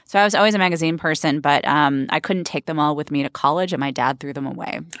magazines. So I was always a magazine person, but I couldn't take them all with me to college, and my dad threw them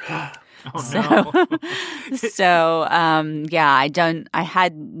away. I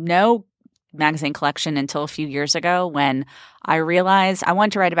had no magazine collection until a few years ago, when I realized I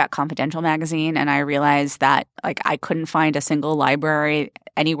wanted to write about Confidential magazine, and I realized that like I couldn't find a single library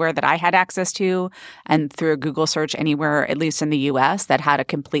anywhere that I had access to, and through a Google search anywhere, at least in the US, that had a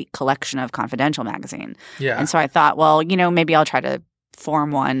complete collection of Confidential magazine. Yeah. And so I thought, well, maybe I'll try to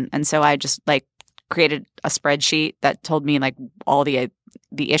form one. And so I just like created a spreadsheet that told me like all the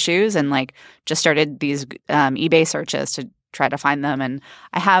issues, and like just started these eBay searches to try to find them. And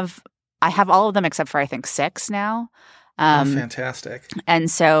I have all of them except for I think 6 now. Fantastic.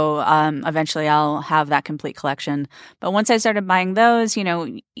 And so eventually I'll have that complete collection. But once I started buying those,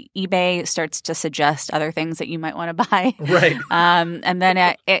 eBay starts to suggest other things that you might want to buy. Right. And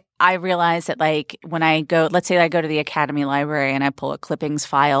then I realized that like when I go, let's say I go to the Academy Library and I pull a clippings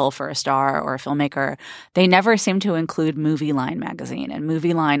file for a star or a filmmaker, they never seem to include Movie Line magazine. And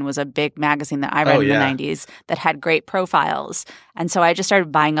Movie Line was a big magazine that I read in the 90s that had great profiles. And so I just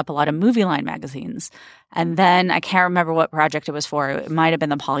started buying up a lot of Movie Line magazines. And then I can't remember what project it was for. It might have been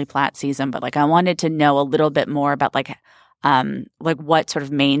the Polly Platt season, but like I wanted to know a little bit more about like what sort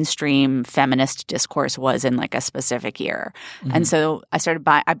of mainstream feminist discourse was in like a specific year. Mm-hmm. And so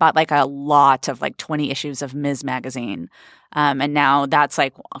I bought like a lot of like 20 issues of Ms. magazine. And now that's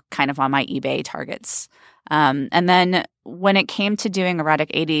like kind of on my eBay targets. And then when it came to doing Erotic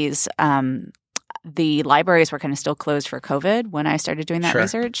 80s, the libraries were kind of still closed for COVID when I started doing that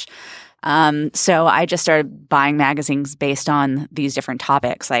research. So I just started buying magazines based on these different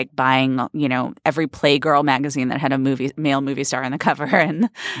topics, like buying, every Playgirl magazine that had a male movie star on the cover, and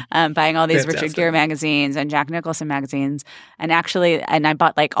buying all these Richard Gere magazines and Jack Nicholson magazines. And I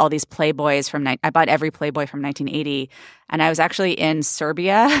bought like all these Playboys I bought every Playboy from 1980. And I was actually in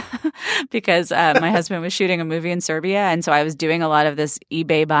Serbia because my husband was shooting a movie in Serbia. And so I was doing a lot of this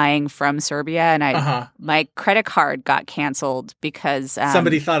eBay buying from Serbia. And my credit card got canceled because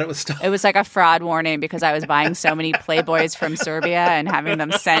somebody thought it was stolen. It was like a fraud warning because I was buying so many Playboys from Serbia and having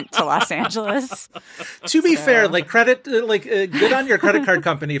them sent to Los Angeles. To be fair, like good on your credit card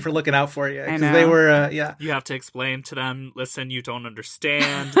company for looking out for you. Because they were, You have to explain to them, listen, you don't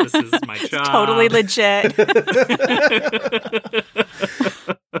understand. This is my job. It's totally legit.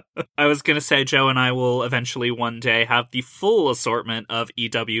 I was going to say, Joe and I will eventually one day have the full assortment of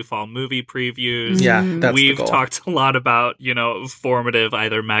EW fall movie previews. Yeah, that's We've the goal. talked a lot about, formative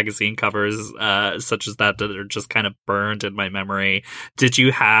either magazine covers such as that are just kind of burned in my memory. Did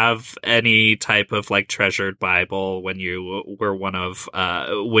you have any type of like treasured Bible when you were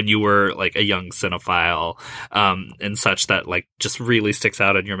when you were like a young cinephile and such that like just really sticks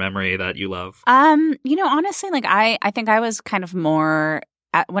out in your memory that you love? Honestly, like I think I was kind of more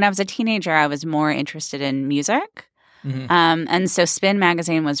when I was a teenager, I was more interested in music. Mm-hmm. And so Spin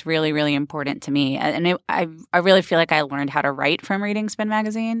magazine was really, really important to me. And I really feel like I learned how to write from reading Spin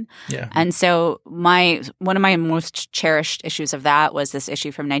magazine. Yeah. And so one of my most cherished issues of that was this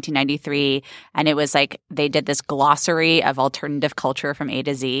issue from 1993. And it was like they did this glossary of alternative culture from A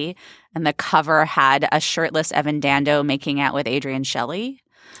to Z. And the cover had a shirtless Evan Dando making out with Adrienne Shelley.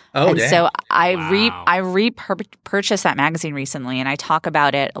 Oh, and dang. so I Wow. repurchased that magazine recently, and I talk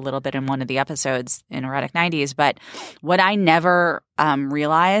about it a little bit in one of the episodes in Erotic 90s. But what I never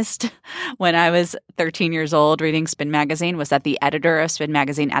realized when I was 13 years old reading Spin Magazine was that the editor of Spin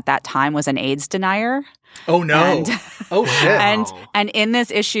Magazine at that time was an AIDS denier. Oh no! And- Oh shit! And in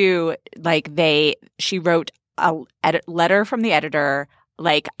this issue, like she wrote a letter from the editor,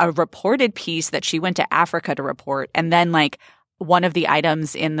 like a reported piece that she went to Africa to report, and then like one of the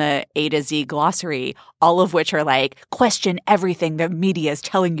items in the A to Z glossary, all of which are like, question everything the media is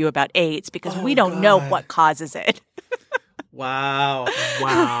telling you about AIDS because we don't know what causes it. Wow!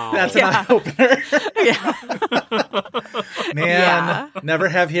 Wow. That's an eye opener. Yeah. Man, Yeah. never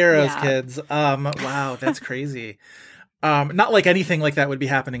have heroes, Yeah. kids. Wow, that's crazy. Not like anything like that would be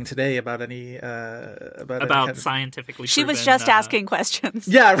happening today about any about any About kind of- scientifically She was proven, just asking questions.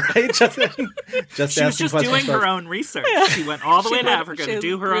 Yeah, right. Just She was asking just questions doing her first. own research. She went all the way to Africa to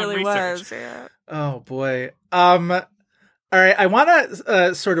do her own really research. was, yeah. Oh boy. All right, I want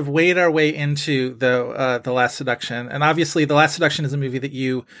to sort of wade our way into the Last Seduction, and obviously, The Last Seduction is a movie that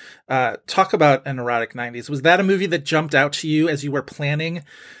you talk about in Erotic 90s. Was that a movie that jumped out to you as you were planning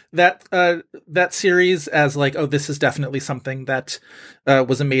that series as like, oh, this is definitely something that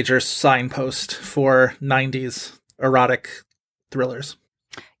was a major signpost for 90s erotic thrillers?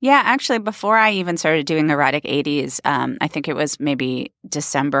 Yeah, actually, before I even started doing Erotic 80s, I think it was maybe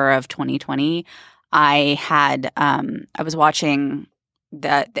December of 2020, I was watching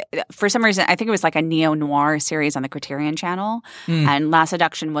for some reason, I think it was like a neo-noir series on the Criterion Channel, and Last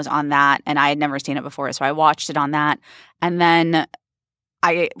Seduction was on that, and I had never seen it before, so I watched it on that. And then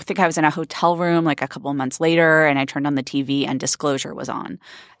I think I was in a hotel room like a couple of months later, and I turned on the TV and Disclosure was on.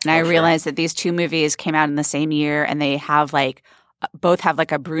 And I realized that these two movies came out in the same year, and they have like both have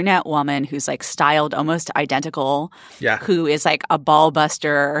like a brunette woman who's like styled almost identical, who is like a ball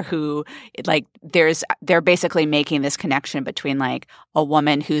buster, who like they're basically making this connection between like a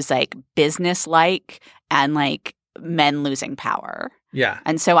woman who's like business-like and like men losing power. Yeah.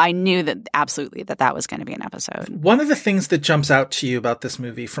 And so I knew that absolutely that was going to be an episode. One of the things that jumps out to you about this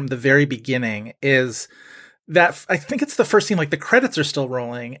movie from the very beginning is that I think it's the first scene, like the credits are still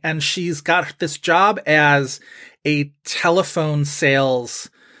rolling, and she's got this job as a telephone sales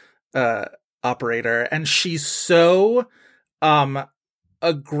operator, and she's so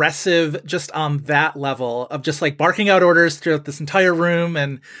aggressive just on that level of just like barking out orders throughout this entire room.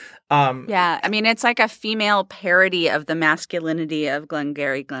 And yeah, I mean, it's like a female parody of the masculinity of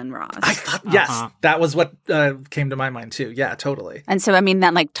Glengarry Glen Ross. I thought, yes, that was what came to my mind too. Yeah, totally. And so, I mean,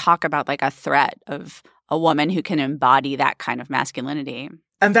 that like talk about like a threat of a woman who can embody that kind of masculinity.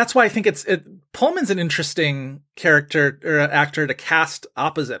 And that's why I think Pullman's an interesting character or actor to cast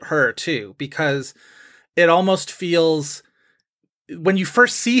opposite her too, because it almost feels, when you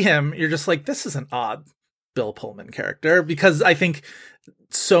first see him, you're just like, this is an odd Bill Pullman character, because I think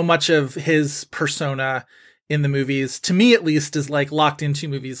so much of his persona in the movies, to me at least, is like locked into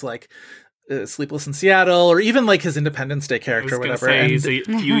movies like Sleepless in Seattle, or even like his Independence Day character, or whatever. Say, he's a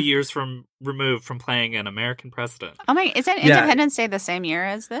few years removed from playing an American president. Oh my! Isn't Independence Day the same year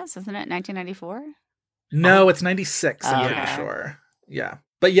as this? Isn't it 1994? No, it's 96. I'm pretty sure. Yeah,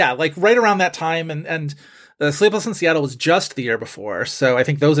 but yeah, like right around that time, and Sleepless in Seattle was just the year before. So I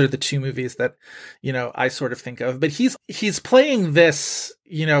think those are the two movies that, I sort of think of. But he's playing this,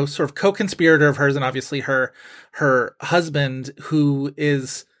 sort of co-conspirator of hers, and obviously her husband, who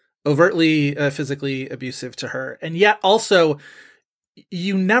is overtly physically abusive to her. And yet also,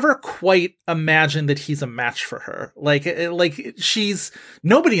 you never quite imagine that he's a match for her. Like she's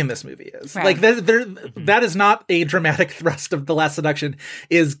nobody in this movie is. Right. Like that is not a dramatic thrust of The Last Seduction,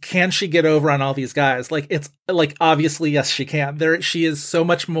 is can she get over on all these guys? Like, it's like, obviously, yes, she can. She is so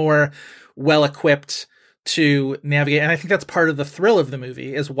much more well equipped to navigate. And I think that's part of the thrill of the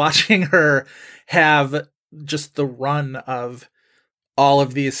movie, is watching her have just the run of all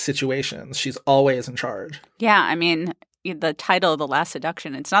of these situations. She's always in charge. Yeah, I mean, the title, The Last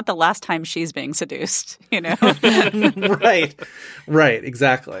Seduction, it's not the last time she's being seduced, Right,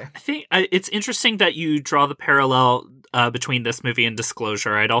 exactly. I think it's interesting that you draw the parallel between this movie and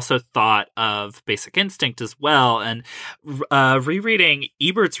Disclosure. I'd also thought of Basic Instinct as well, and rereading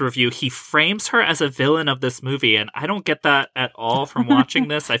Ebert's review, he frames her as a villain of this movie, and I don't get that at all from watching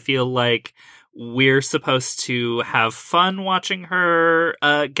this. I feel like we're supposed to have fun watching her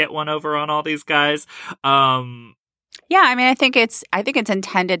get one over on all these guys. Yeah, I mean, I think it's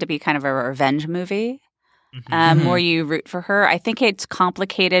intended to be kind of a revenge movie, where you root for her. I think it's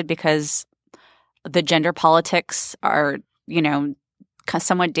complicated because the gender politics are,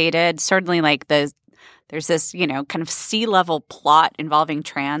 somewhat dated. Certainly, like the There's this, kind of sea-level plot involving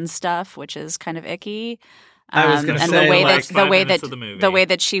trans stuff, which is kind of icky. I was going to say, the way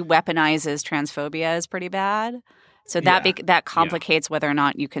that she weaponizes transphobia is pretty bad. So that complicates whether or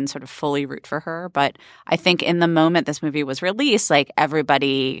not you can sort of fully root for her. But I think in the moment this movie was released, like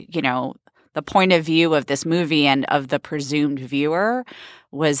everybody, the point of view of this movie and of the presumed viewer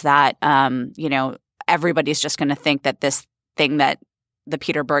was that, everybody's just going to think that this thing that the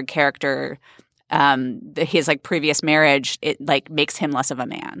Peter Berg character, his like previous marriage, it like makes him less of a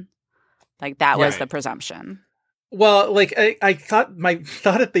man. Like that was the presumption. Well, like I thought my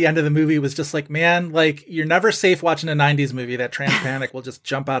thought at the end of the movie was just like, man, like you're never safe watching a 90s movie that trans panic will just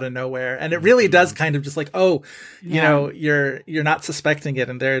jump out of nowhere. And it really does kind of just like, you're not suspecting it.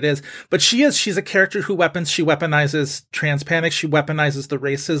 And there it is. But she's a character who she weaponizes trans panic. She weaponizes the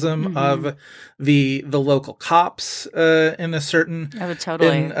racism of the local cops in a certain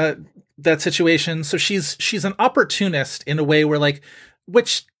that situation. So she's an opportunist in a way where like,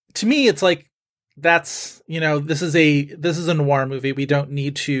 which to me, it's like, that's, this is a noir movie. We don't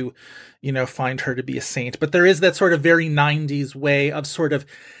need to, find her to be a saint, but there is that sort of very 90s way of sort of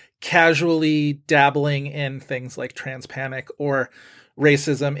casually dabbling in things like trans panic or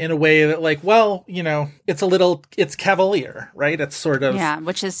racism in a way that like, well, it's cavalier, right? It's sort of,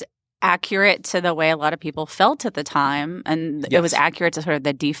 which is accurate to the way a lot of people felt at the time. And it was accurate to sort of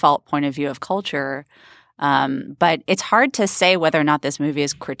the default point of view of culture. But it's hard to say whether or not this movie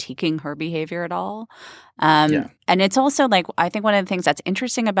is critiquing her behavior at all. And it's also like, I think one of the things that's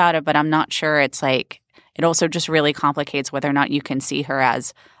interesting about it, but I'm not sure it's like, it also just really complicates whether or not you can see her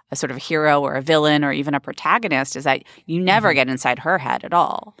as a sort of hero or a villain or even a protagonist, is that you never get inside her head at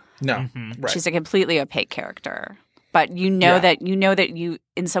all. No. Right. She's a completely opaque character. But that you,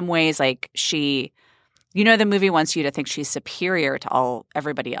 in some ways, like the movie wants you to think she's superior to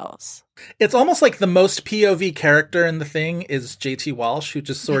everybody else. It's almost like the most POV character in the thing is JT Walsh, who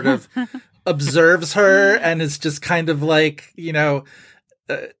just sort of observes her and is just kind of like,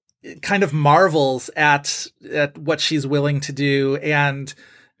 kind of marvels at what she's willing to do and,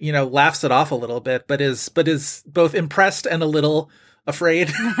 laughs it off a little bit, but is both impressed and a little afraid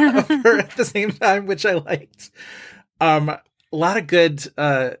of her at the same time, which I liked. A lot of good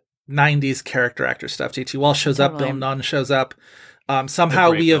 90s character actor stuff. JT Walsh shows up, Bill Nunn shows up.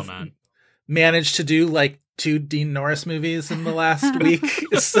 Somehow we have managed to do like 2 Dean Norris movies in the last week.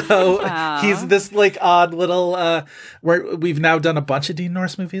 So he's this like odd little we've now done a bunch of Dean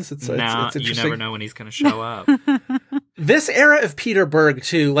Norris movies. It's interesting. You never know when he's going to show up. This era of Peter Berg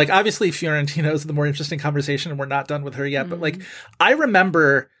too, like obviously Fiorentino is the more interesting conversation and we're not done with her yet, but like I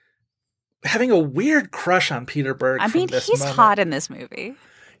remember having a weird crush on Peter Berg. I mean, he's hot in this movie.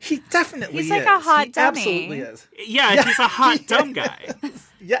 He definitely is. He's like a hot dummy. Absolutely is. Yeah, he's a hot dumb guy.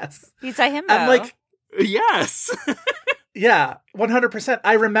 Yes. He's a himbo. And like, yes. Yeah, 100%.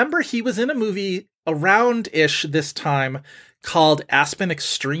 I remember he was in a movie around-ish this time called Aspen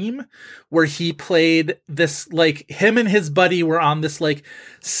Extreme, where he played this, like, him and his buddy were on this, like,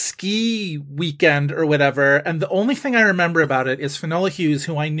 ski weekend or whatever. And the only thing I remember about it is Finola Hughes,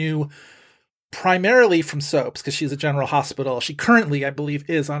 who I knew primarily from soaps because she's at General Hospital. She currently, I believe,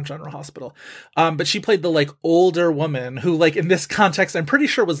 is on General Hospital. But she played the like older woman who, like, in this context, I'm pretty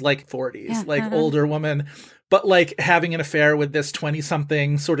sure was like 40s, like older woman, but like having an affair with this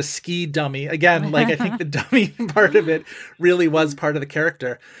 20-something sort of ski dummy. Again, like I think the dummy part of it really was part of the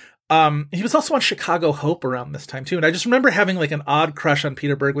character. He was also on Chicago Hope around this time too. And I just remember having like an odd crush on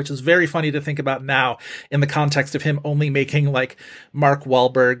Peter Berg, which is very funny to think about now in the context of him only making like Mark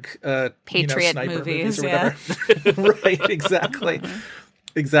Wahlberg, Patriot sniper movies or whatever. Right. Exactly.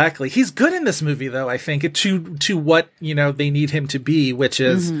 Exactly. He's good in this movie though, I think, to what, they need him to be, which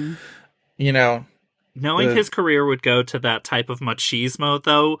is, knowing his career would go to that type of machismo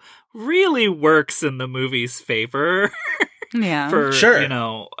though really works in the movie's favor. Yeah, for sure.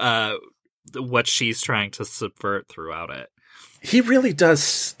 What she's trying to subvert throughout it. He really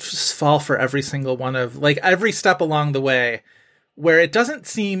does fall for every single one of like every step along the way, where it doesn't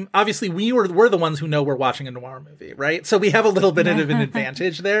seem obviously we're the ones who know we're watching a noir movie, right? So we have a little bit of an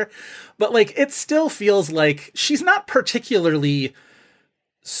advantage there, but like it still feels like she's not particularly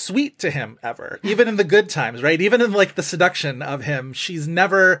sweet to him ever, even in the good times, right? Even in like the seduction of him, she's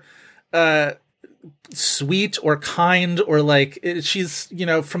never sweet or kind or like she's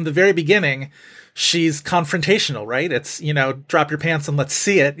from the very beginning she's confrontational, right? It's drop your pants and let's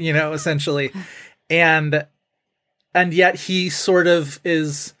see it, essentially, and yet he sort of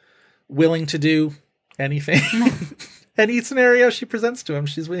is willing to do anything. Any scenario she presents to him,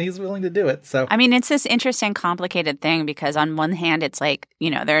 he's willing to do it. So I mean, it's this interesting complicated thing because on one hand it's like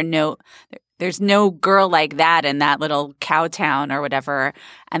there's there's no girl like that in that little cow town or whatever.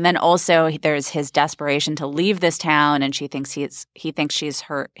 And then also there's his desperation to leave this town, and he thinks she's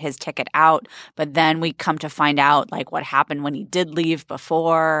his ticket out. But then we come to find out like what happened when he did leave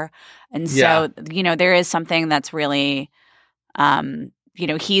before. And so, there is something that's really,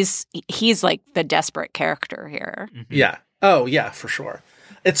 he's like the desperate character here. Mm-hmm. Yeah. Oh yeah, for sure.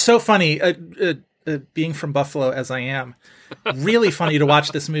 It's so funny. Being from Buffalo as I am, really funny to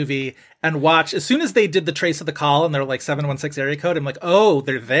watch this movie and watch as soon as they did the trace of the call and they're like 716 area code. I'm like, oh,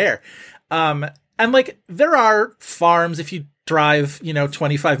 they're there. And like, there are farms. If you drive,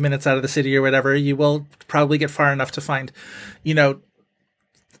 25 minutes out of the city or whatever, you will probably get far enough to find,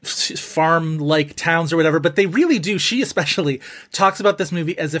 farm-like towns or whatever, but they really do. She especially talks about this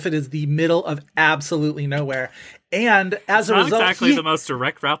movie as if it is the middle of absolutely nowhere. And as a result, not exactly the most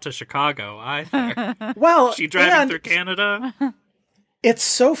direct route to Chicago either. Well, she driving through Canada. It's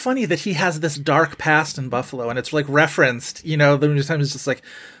so funny that he has this dark past in Buffalo, and it's like referenced. The New Times is just like,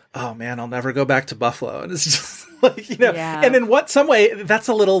 oh man, I'll never go back to Buffalo, and it's just like, And in some way, that's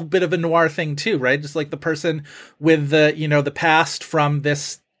a little bit of a noir thing too, right? Just like the person with the the past from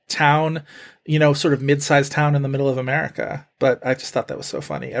this town, sort of mid-sized town in the middle of America. But I just thought that was so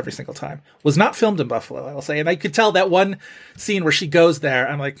funny every single time. Was not filmed in Buffalo, I will say. And I could tell that one scene where she goes there,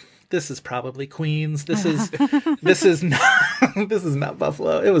 I'm like, this is probably Queens. This is not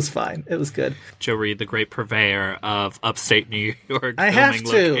Buffalo. It was fine. It was good. Joe Reed, the great purveyor of upstate New York I filming have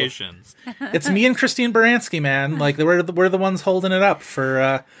to. locations. It's me and Christine Baranski, man. Like we're the ones holding it up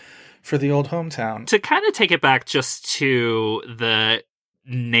for the old hometown. To kind of take it back just to the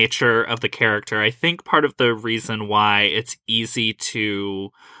nature of the character, I think part of the reason why it's easy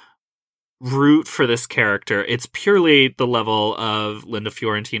to root for this character, it's purely the level of Linda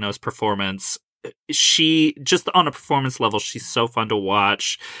Fiorentino's performance. She, just on a performance level, she's so fun to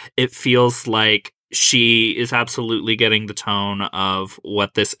watch. It feels like she is absolutely getting the tone of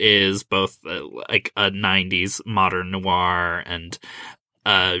what this is, both like a 90s modern noir and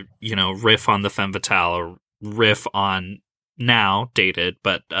riff on the femme fatale, riff on now dated,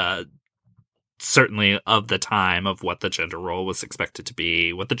 but certainly of the time of what the gender role was expected to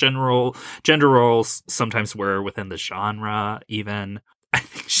be, what the gender roles sometimes were within the genre even. I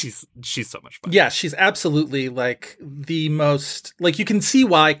think she's so much fun. Yeah, she's absolutely like the most, like, you can see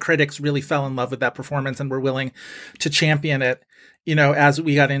why critics really fell in love with that performance and were willing to champion it, as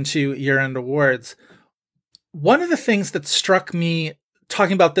we got into year-end awards. One of the things that struck me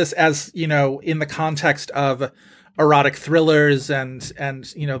talking about this as, in the context of erotic thrillers and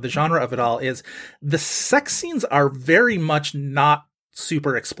the genre of it all, is the sex scenes are very much not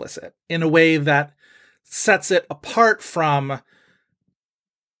super explicit in a way that sets it apart from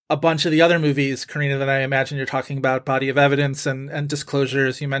a bunch of the other movies, Karina, that I imagine you're talking about, Body of Evidence and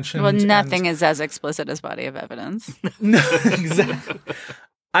Disclosures you mentioned. Well, nothing is as explicit as Body of Evidence. No, exactly.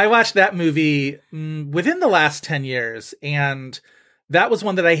 I watched that movie within the last 10 years, and that was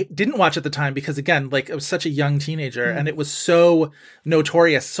one that I didn't watch at the time because, again, like, I was such a young teenager and it was so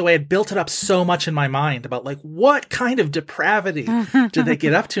notorious. So I had built it up so much in my mind about, like, what kind of depravity did they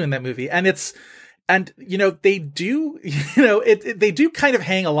get up to in that movie? And they do, they do kind of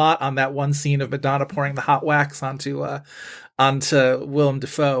hang a lot on that one scene of Madonna pouring the hot wax onto Willem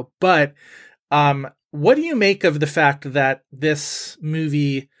Dafoe. But what do you make of the fact that this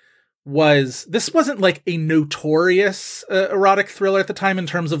movie wasn't like a notorious erotic thriller at the time, in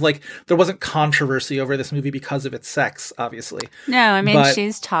terms of, like, there wasn't controversy over this movie because of its sex, obviously. No, I mean,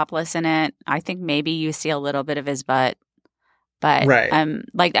 she's topless in it. I think maybe you see a little bit of his butt. But right.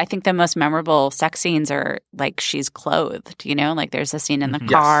 Like, I think the most memorable sex scenes are like she's clothed, like there's a scene in the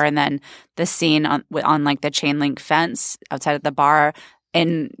car, and then the scene on like the chain link fence outside of the bar,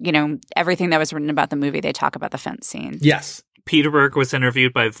 and everything that was written about the movie, they talk about the fence scene. Yes. Peter Berg was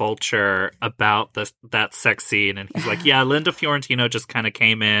interviewed by Vulture about that sex scene, and he's like, yeah, Linda Fiorentino just kind of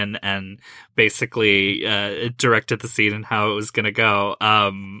came in and basically directed the scene and how it was going to go,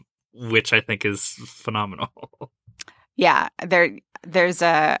 which I think is phenomenal. Yeah, there's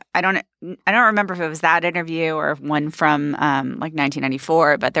I don't remember if it was that interview or one from like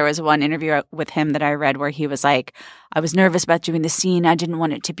 1994, but there was one interview with him that I read where he was like, I was nervous about doing the scene. I didn't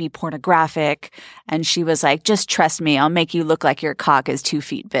want it to be pornographic. And she was like, just trust me, I'll make you look like your cock is 2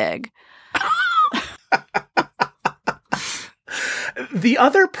 feet big. The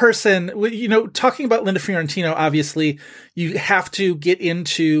other person, talking about Linda Fiorentino, obviously, you have to get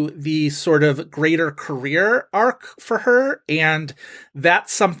into the sort of greater career arc for her. And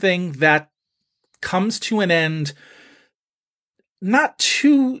that's something that comes to an end not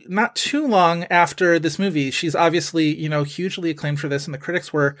too long after this movie, she's obviously, hugely acclaimed for this, and the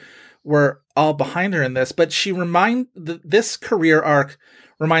critics were all behind her in this. But this career arc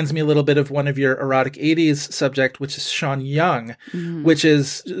reminds me a little bit of one of your erotic 80s subject, which is Sean Young, which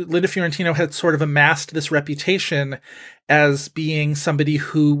is Linda Fiorentino had sort of amassed this reputation as being somebody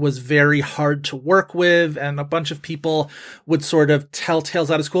who was very hard to work with, and a bunch of people would sort of tell tales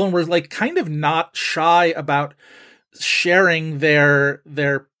out of school and were like kind of not shy about sharing their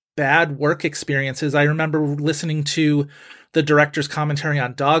bad work experiences. I remember listening to the director's commentary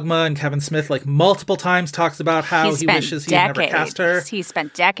on Dogma, and Kevin Smith like multiple times talks about how he wishes he had never cast her. He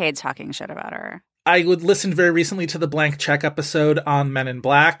spent decades talking shit about her. I would listen very recently to the Blank Check episode on Men in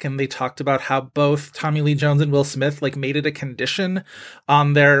Black, and they talked about how both Tommy Lee Jones and Will Smith like made it a condition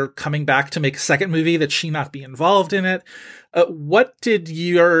on their coming back to make a second movie that she not be involved in it. What did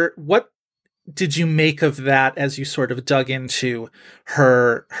you make of that as you sort of dug into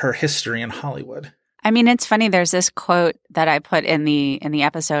her history in Hollywood? I mean, it's funny. There's this quote that I put in the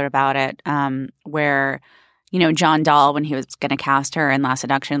episode about it, where, John Dahl, when he was going to cast her in Last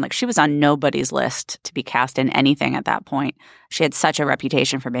Seduction, like she was on nobody's list to be cast in anything at that point. She had such a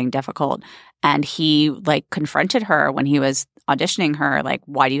reputation for being difficult, and he like confronted her when he was auditioning her, like,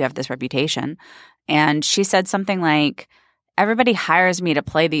 "Why do you have this reputation?" And she said something like, "Everybody hires me to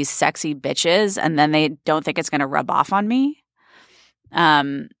play these sexy bitches, and then they don't think it's going to rub off on me."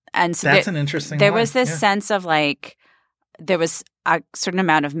 And so that's an interesting There line. was this sense of like, there was a certain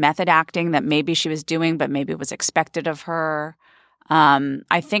amount of method acting that maybe she was doing, but maybe was expected of her.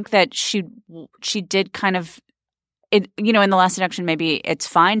 I think that she did kind of, in The Last Seduction, maybe it's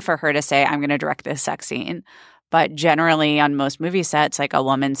fine for her to say, "I'm going to direct this sex scene." But generally on most movie sets, like a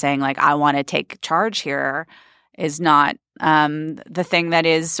woman saying like, "I want to take charge here," is not the thing that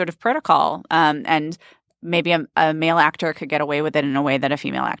is sort of protocol. And maybe a male actor could get away with it in a way that a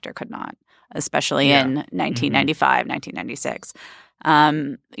female actor could not, especially in 1995, 1996.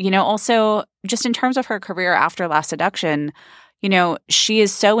 Also, just in terms of her career after Last Seduction, she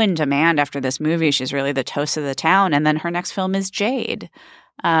is so in demand after this movie. She's really the toast of the town. And then her next film is Jade,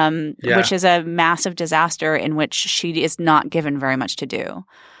 which is a massive disaster in which she is not given very much to do.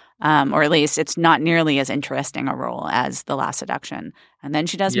 Or at least it's not nearly as interesting a role as The Last Seduction. And then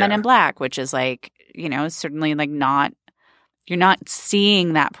she does Men in Black, which is like, certainly like you're not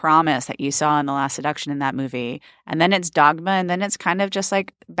seeing that promise that you saw in The Last Seduction in that movie. And then it's Dogma, and then it's kind of just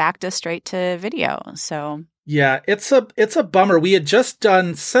like back to straight to video. So yeah, it's a bummer. We had just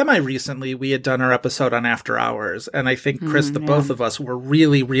done semi-recently, we had done our episode on After Hours, and I think, Chris, both of us were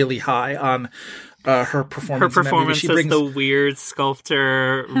really, really high on her performance. Her performance as the weird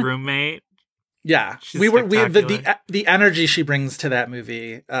sculptor roommate. Yeah, She's the energy she brings to that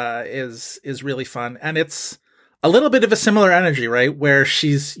movie is really fun, and it's a little bit of a similar energy, right? Where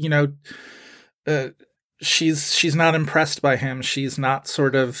she's she's not impressed by him. She's not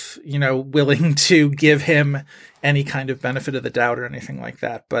sort of willing to give him any kind of benefit of the doubt or anything like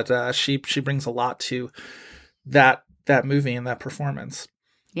that. But she brings a lot to that movie and that performance.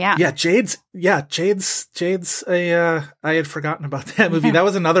 Yeah. Jade's I had forgotten about that movie. That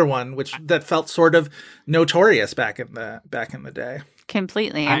was another one that felt sort of notorious back in the day.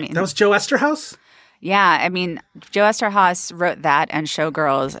 Completely. I mean, that was Joe Esterhaus? Yeah, I mean, Joe Esterhaus wrote that and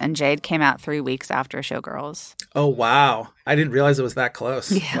Showgirls, and Jade came out 3 weeks after Showgirls. Oh, wow. I didn't realize it was that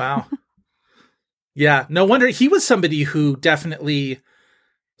close. Yeah. Wow. Yeah, no wonder. He was somebody who definitely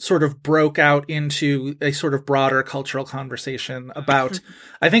sort of broke out into a sort of broader cultural conversation about,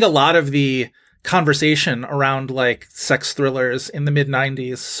 I think a lot of the conversation around like sex thrillers in the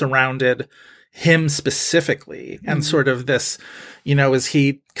mid-90s surrounded him specifically, and sort of this, is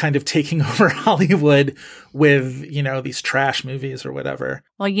he kind of taking over Hollywood with, these trash movies or whatever.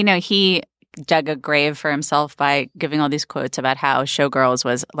 Well, he dug a grave for himself by giving all these quotes about how Showgirls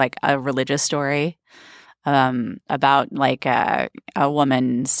was like a religious story. About like a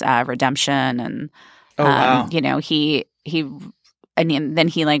woman's redemption, and wow. He then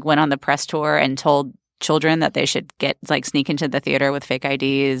he like went on the press tour and told children that they should sneak into the theater with fake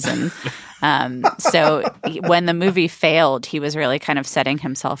IDs, and so when the movie failed, he was really kind of setting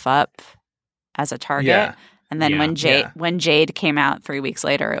himself up as a target. Yeah. And then when Jade came out 3 weeks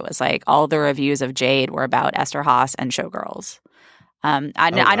later, it was like all the reviews of Jade were about Esterhaus and Showgirls.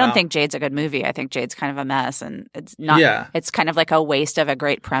 I don't think Jade's a good movie. I think Jade's kind of a mess, and it's not. Yeah. It's kind of like a waste of a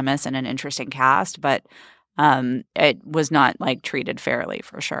great premise and an interesting cast, but it was not like treated fairly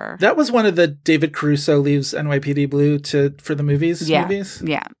for sure. That was one of the David Caruso leaves NYPD Blue for the movies. Yeah. Movies.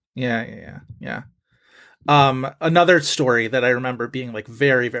 Yeah. Yeah. Another story that I remember being like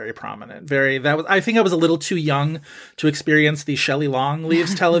very, very prominent. I think I was a little too young to experience the Shelley Long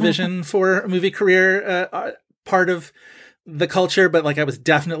leaves television for a movie career part of the culture, but like I was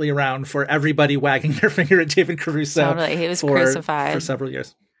definitely around for everybody wagging their finger at David Caruso. Totally. He was crucified for several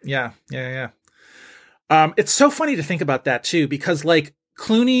years. Yeah. It's so funny to think about that too, because like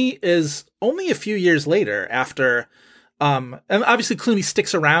Clooney is only a few years later after, and obviously Clooney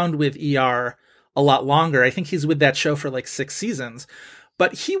sticks around with ER a lot longer. I think he's with that show for like 6 seasons,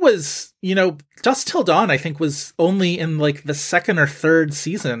 but he was, Dusk Till Dawn, I think was only in like the 2nd or 3rd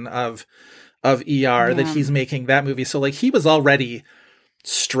season of ER that he's making that movie. So like he was already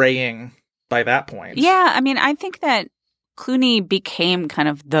straying by that point. Yeah. I mean, I think that Clooney became kind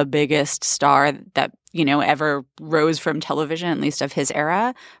of the biggest star that, ever rose from television, at least of his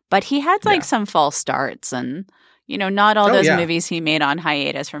era. But he had like some false starts, and, not all those movies he made on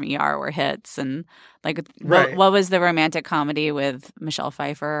hiatus from ER were hits. And like, what was the romantic comedy with Michelle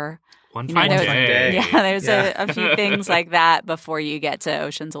Pfeiffer? One Fine Day. Yeah, there's a few things like that before you get to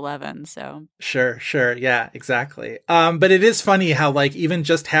Ocean's 11. So sure, yeah, exactly. But it is funny how like even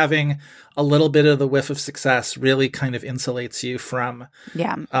just having a little bit of the whiff of success really kind of insulates you from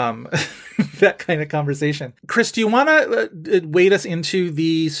that kind of conversation. Chris, do you want to wade us into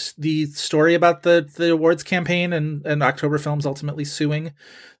the story about the awards campaign and October Films ultimately suing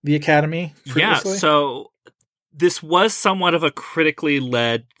the Academy fruitlessly? Yeah, so this was somewhat of a critically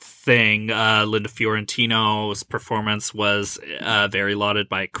led thing. Linda Fiorentino's performance was very lauded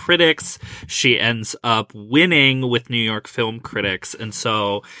by critics. She ends up winning with New York film critics. And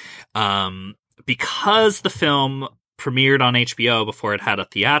so because the film premiered on HBO before it had a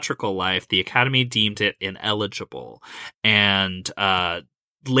theatrical life, the Academy deemed it ineligible. And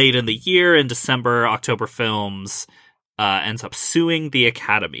late in the year, in December, October Films ends up suing the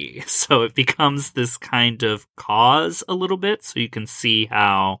Academy. So it becomes this kind of cause a little bit. So you can see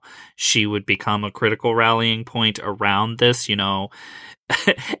how she would become a critical rallying point around this,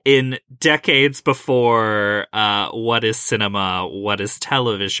 in decades before what is cinema, what is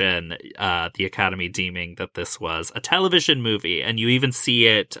television, the Academy deeming that this was a television movie. And you even see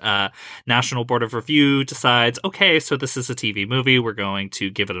it, National Board of Review decides, okay, so this is a TV movie. We're going to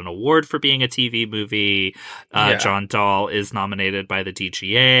give it an award for being a TV movie. John Dahl is nominated by the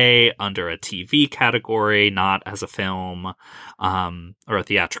DGA under a TV category, not as a film or a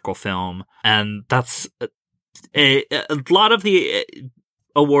theatrical film. And that's a lot of the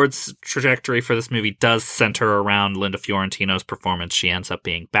awards trajectory for this movie does center around Linda Fiorentino's performance. She ends up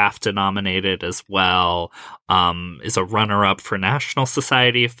being BAFTA nominated as well, is a runner-up for National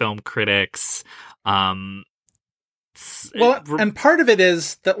Society of Film Critics. And part of it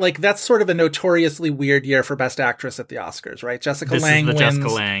is that like that's sort of a notoriously weird year for Best Actress at the Oscars, right? Jessica Lange wins. Jessica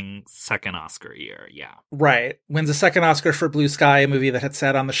Lange second Oscar year, yeah. Right. Wins a second Oscar for Blue Sky, a movie that had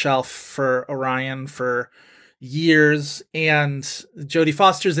sat on the shelf for Orion for years, and Jodie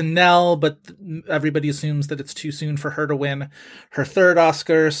Foster's in Nell, but everybody assumes that it's too soon for her to win her third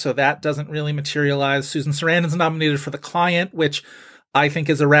Oscar, so that doesn't really materialize. Susan Sarandon's nominated for The Client, which I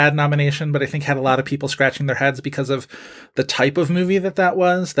think is a rad nomination, but I think had a lot of people scratching their heads because of the type of movie that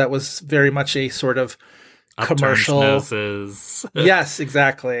was. That was very much a sort of commercial. Noses. Yes,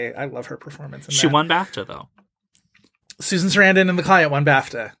 exactly. I love her performance in She that. won BAFTA, though. Susan Sarandon and The Client won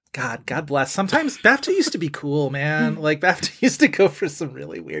BAFTA. God bless. Sometimes BAFTA used to be cool, man. Like BAFTA used to go for some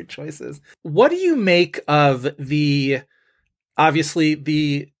really weird choices. What do you make of obviously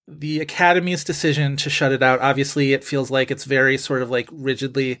the Academy's decision to shut it out? Obviously, it feels like it's very sort of like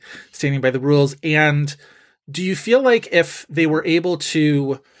rigidly standing by the rules. And do you feel like if they were able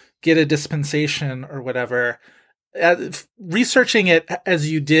to get a dispensation or whatever, researching it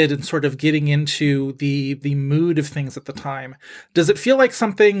as you did and sort of getting into the mood of things at the time, does it feel like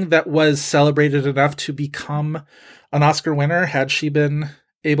something that was celebrated enough to become an Oscar winner had she been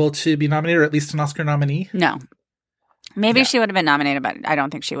able to be nominated, or at least an Oscar nominee? No. Maybe she would have been nominated, but I don't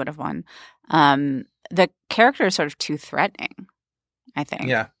think she would have won. The character is sort of too threatening, I think.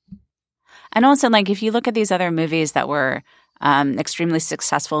 Yeah. And also, like, if you look at these other movies that were extremely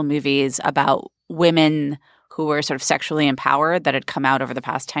successful movies about women who were sort of sexually empowered that had come out over the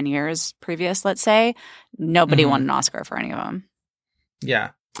past 10 years previous, let's say, nobody won an Oscar for any of them.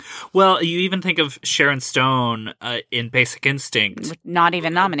 Yeah. Well, you even think of Sharon Stone in Basic Instinct. Not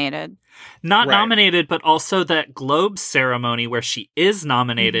even nominated. Not nominated, but also that Globe ceremony where she is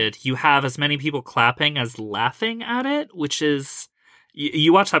nominated, you have as many people clapping as laughing at it, which is...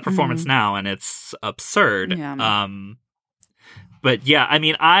 You watch that performance now, and it's absurd. Yeah. But yeah, I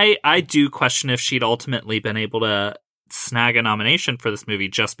mean, I do question if she'd ultimately been able to snag a nomination for this movie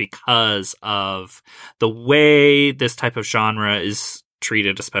just because of the way this type of genre is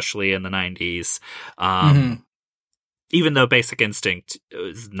treated, especially in the 90s. Even though Basic Instinct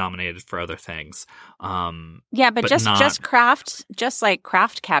is nominated for other things. But just craft, just like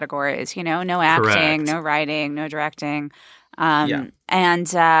craft categories, you know, no acting, Correct. no writing, no directing. And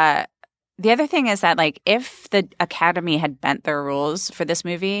the other thing is that, like, if the Academy had bent their rules for this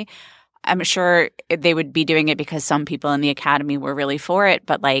movie, I'm sure they would be doing it because some people in the Academy were really for it.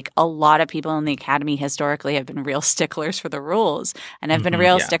 But, like, a lot of people in the Academy historically have been real sticklers for the rules and have been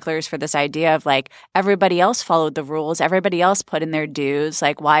real sticklers for this idea of, like, everybody else followed the rules. Everybody else put in their dues.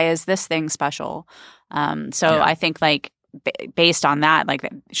 Like, why is this thing special? I think, like, based on that, like,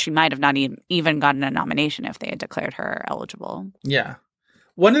 she might have not even gotten a nomination if they had declared her eligible. Yeah.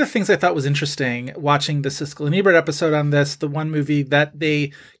 One of the things I thought was interesting watching the Siskel and Ebert episode on this, the one movie that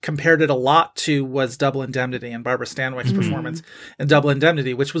they compared it a lot to was Double Indemnity, and Barbara Stanwyck's performance in Double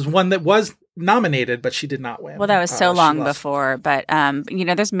Indemnity, which was one that was nominated, but she did not win. Well, that was so long before, but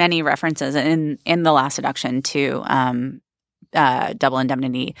there's many references in The Last Seduction to Double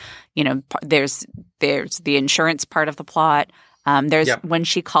Indemnity. You know, there's the insurance part of the plot. When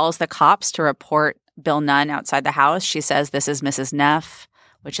she calls the cops to report Bill Nunn outside the house, she says, "This is Mrs. Neff,"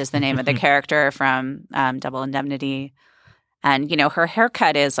 which is the name of the character from Double Indemnity. And, you know, her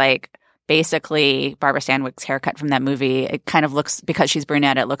haircut is like basically Barbara Stanwyck's haircut from that movie. It kind of looks, because she's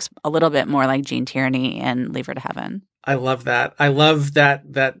brunette, it looks a little bit more like Jean Tierney in Leave Her to Heaven. I love that. I love that,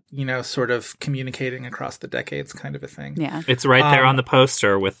 you know, sort of communicating across the decades kind of a thing. Yeah. It's right there on the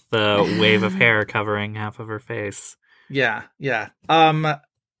poster with the wave of hair covering half of her face. Yeah. Yeah.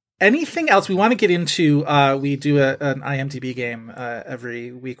 Anything else we want to get into? We do an IMDb game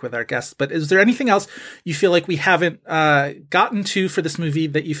every week with our guests, but is there anything else you feel like we haven't gotten to for this movie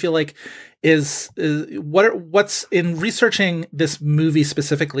that you feel like is what's in researching this movie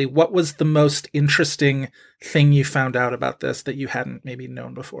specifically? What was the most interesting thing you found out about this that you hadn't maybe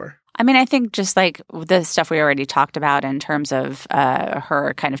known before? I mean, I think just like the stuff we already talked about in terms of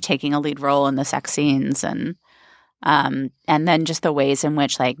her kind of taking a lead role in the sex scenes, and then just the ways in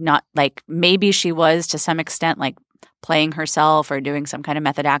which, like, not like maybe she was to some extent like playing herself or doing some kind of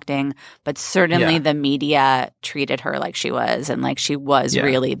method acting, but certainly the media treated her like she was, and like she was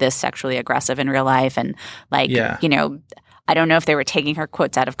really this sexually aggressive in real life. And like, you know, I don't know if they were taking her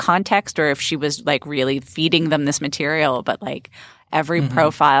quotes out of context or if she was like really feeding them this material, but like every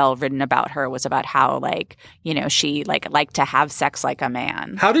profile written about her was about how, like, you know, she liked to have sex like a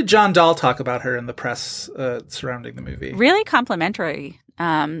man. How did John Dahl talk about her in the press surrounding the movie? Really complimentary.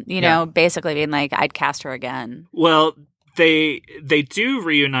 You know, basically being like, I'd cast her again. Well, they do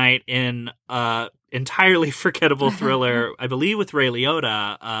reunite in entirely forgettable thriller, I believe, with Ray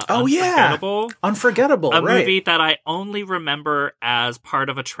Liotta. Unforgettable. A movie that I only remember as part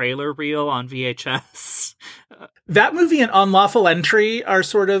of a trailer reel on VHS. That movie and Unlawful Entry are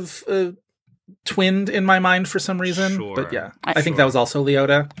sort of twinned in my mind for some reason. Sure. But yeah, I think that was also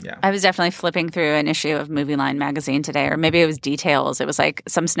Liotta. Yeah. I was definitely flipping through an issue of Movie Line magazine today, or maybe it was Details. It was like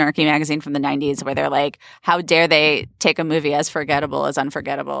some snarky magazine from the 90s where they're like, how dare they take a movie as forgettable as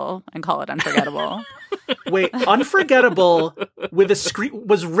Unforgettable and call it Unforgettable. Wait, Unforgettable with a screen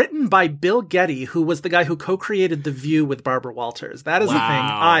was written by Bill Getty, who was the guy who co-created The View with Barbara Walters. That is a thing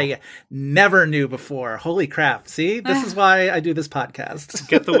I never knew before. Holy crap. See, this is why I do this podcast.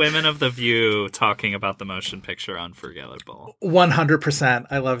 Get the women of The View talking about the motion picture Unforgettable. 100%.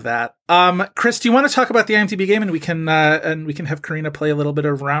 I love that. Chris, do you want to talk about the IMDb game, and we can have Karina play a little bit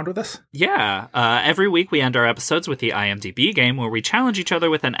of around with us? Yeah. Every week we end our episodes with the IMDb game, where we challenge each other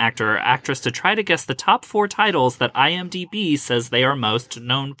with an actor or actress to try to guess the top 4 titles that IMDb says they are most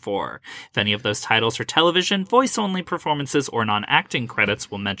known for. If any of those titles are television, voice-only performances, or non-acting credits,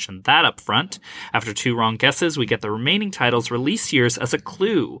 we'll mention that up front. After 2 wrong guesses, we get the remaining titles' release years as a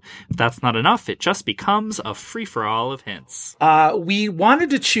clue. If that's not enough, it just becomes a free-for-all of hints. We wanted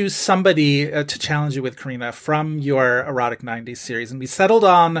to choose somebody to challenge you with, Karina, from your Erotic 90s series, and we settled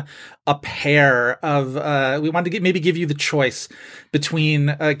on a pair of we wanted to maybe give you the choice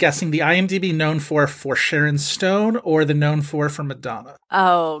between guessing the IMDb known for Sharon Stone or the known for Madonna.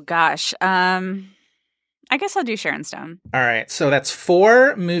 Oh gosh, I guess I'll do Sharon Stone. All right, so that's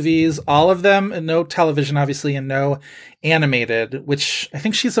 4 movies, all of them no television, obviously, and no animated. Which I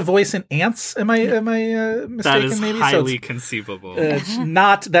think she's a voice in Ants. Am I mistaken? That is maybe highly conceivable.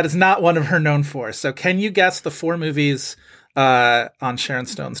 That is not one of her known for. So can you guess the 4 movies on Sharon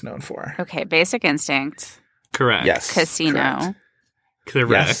Stone's known for? Okay, Basic Instinct. Correct. Yes. Casino.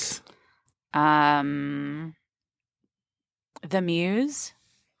 Correct. Yes. The Muse.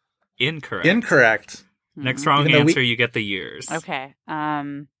 Incorrect. Incorrect. Next wrong Even though answer, you get the years. Okay.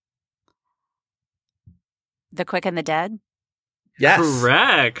 The Quick and the Dead? Yes.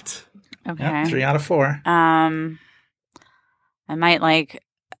 Correct. Okay. Yep, 3 out of 4. I might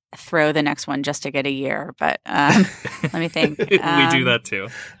throw the next one just to get a year, but let me think. We do that too.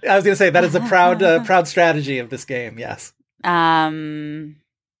 I was going to say that is a proud strategy of this game. Yes.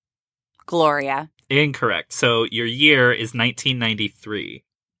 Gloria. Incorrect. So your year is 1993.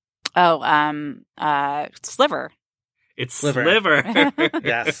 Oh, Sliver. It's Sliver. Sliver.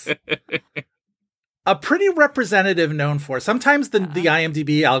 Yes. A pretty representative known for. Sometimes the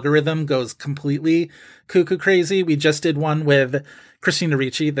IMDb algorithm goes completely cuckoo crazy. We just did one with Christina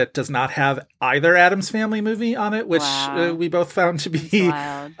Ricci that does not have either Addams Family movie on it, which we both found to be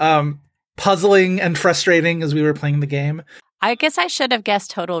puzzling and frustrating as we were playing the game. I guess I should have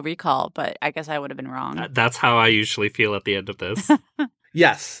guessed Total Recall, but I guess I would have been wrong. That's how I usually feel at the end of this.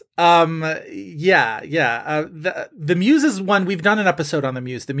 Yes. Yeah. The Muse is one we've done an episode on. The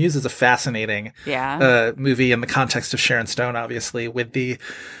Muse is a fascinating movie in the context of Sharon Stone, obviously, with the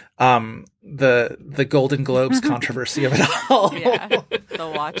Golden Globes controversy of it all. Yeah,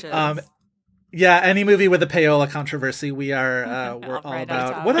 the watches. Any movie with a payola controversy, we're all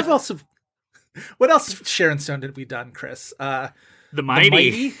about. What else Sharon Stone did we done, Chris? The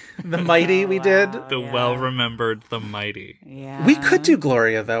Mighty. The Mighty we did. The well-remembered The Mighty. Yeah. We could do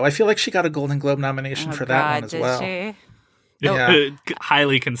Gloria, though. I feel like she got a Golden Globe nomination for that one as well. She? Yeah.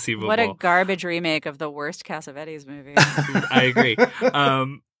 Highly conceivable. What a garbage remake of the worst Cassavetes movie. I agree.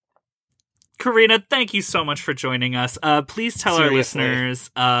 Karina, thank you so much for joining us. Please tell our listeners,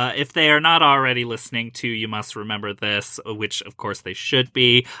 if they are not already listening to You Must Remember This, which of course they should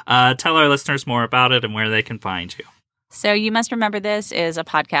be, tell our listeners more about it and where they can find you. So You Must Remember This is a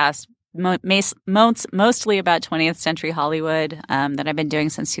podcast mostly about 20th century Hollywood that I've been doing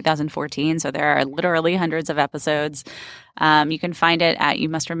since 2014. So there are literally hundreds of episodes. You can find it at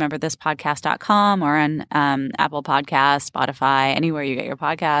youmustrememberthispodcast.com or on Apple Podcasts, Spotify, anywhere you get your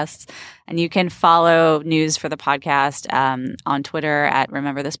podcasts. And you can follow news for the podcast on Twitter at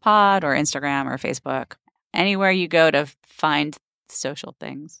Remember This Pod or Instagram or Facebook. Anywhere you go to find social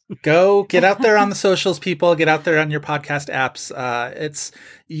things. Go get out there on the socials, people. Get out there on your podcast apps.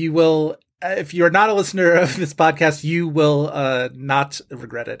 You will, if you're not a listener of this podcast, you will not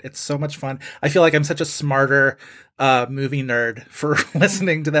regret it. It's so much fun. I feel like I'm such a smarter movie nerd for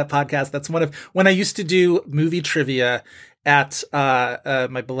listening to that podcast. That's when I used to do movie trivia at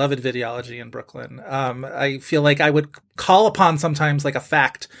my beloved Videology in Brooklyn. I feel like I would call upon sometimes like a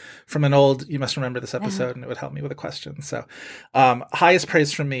fact from an old You Must Remember This episode, and it would help me with a question. So highest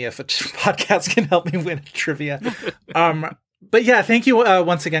praise from me if a podcast can help me win a trivia. But yeah, thank you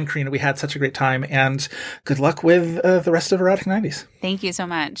once again, Karina. We had such a great time, and good luck with the rest of Erotic 90s. Thank you so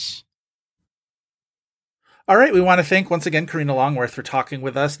much. All right, we want to thank once again Karina Longworth for talking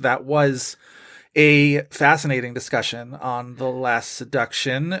with us. That was a fascinating discussion on The Last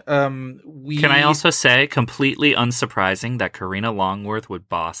Seduction. Can I also say, completely unsurprising, that Karina Longworth would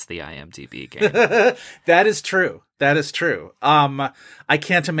boss the IMDb game. That is true. I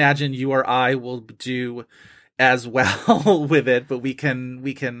can't imagine you or I will do as well with it, but we can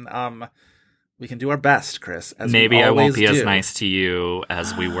do our best, Chris. Maybe I won't be as nice to you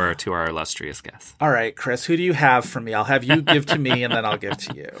as we were to our illustrious guests. All right, Chris, who do you have for me? I'll have you give to me, and then I'll give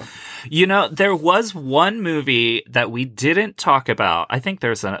to you. You know, there was one movie that we didn't talk about. I think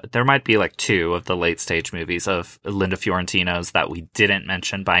there might be like 2 of the late stage movies of Linda Fiorentino's that we didn't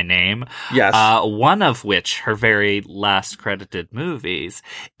mention by name. Yes. One of which, her very last credited movies,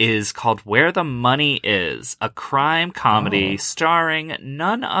 is called Where the Money Is, a crime comedy starring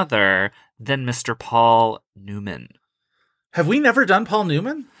none other than Mr. Paul Newman. Have we never done Paul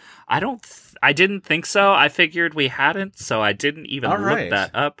Newman? I didn't think so. I figured we hadn't, so I didn't even look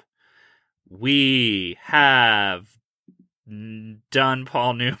that up. We have done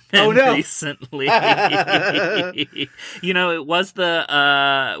Paul Newman recently. You know, it was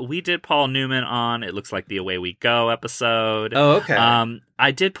we did Paul Newman on, it looks like, the Away We Go episode. Oh, okay.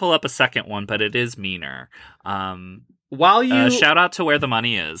 I did pull up a second one, but it is meaner. While you shout out to Where the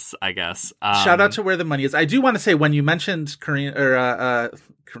Money Is, I guess. Shout out to Where the Money Is. I do want to say, when you mentioned Karina's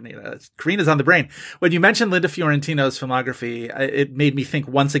on the brain. When you mentioned Linda Fiorentino's filmography, it made me think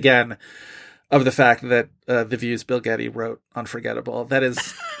once again of the fact that The View's Bill Getty wrote Unforgettable. That is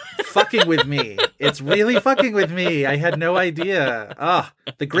fucking with me. It's really fucking with me. I had no idea.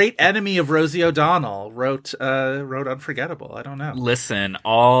 The great enemy of Rosie O'Donnell wrote Unforgettable. I don't know. Listen,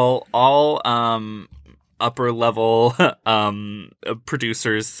 all upper level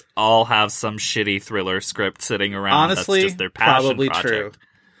producers all have some shitty thriller script sitting around. Honestly, that's just their passion probably project. true.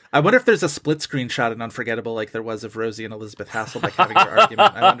 I wonder if there's a split screen shot in Unforgettable like there was of Rosie and Elizabeth Hasselbeck having their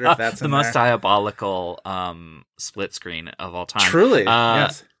argument. I wonder if that's the in most there. diabolical split screen of all time. Truly,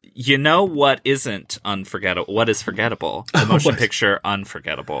 yes. You know what isn't unforgettable? What is forgettable? The motion picture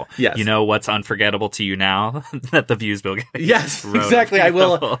Unforgettable. Yes. You know what's unforgettable to you now? That the Views Bill Gates Yes, wrote exactly. I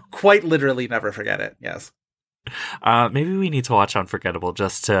will Unforgettable. quite literally never forget it. Yes. Maybe we need to watch Unforgettable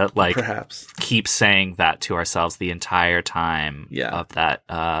just to Perhaps keep saying that to ourselves the entire time of that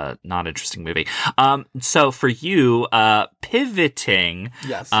not interesting movie. So for you, pivoting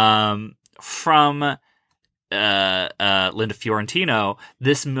from Linda Fiorentino,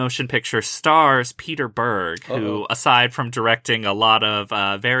 this motion picture stars Peter Berg, who, aside from directing a lot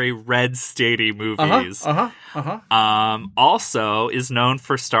of very red statey movies, also is known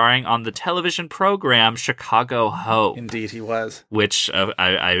for starring on the television program Chicago Hope. Indeed, he was. Which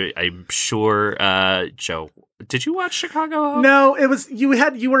I'm sure, Joe. Did you watch Chicago Hope? No, it was you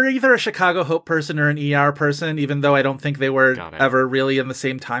were either a Chicago Hope person or an ER person, even though I don't think they were ever really in the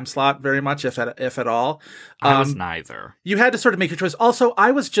same time slot very much, if at all. I was neither. You had to sort of make your choice. Also,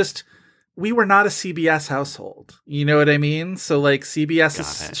 we were not a CBS household. You know what I mean? So like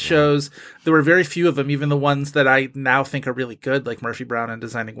CBS shows, there were very few of them, even the ones that I now think are really good, like Murphy Brown and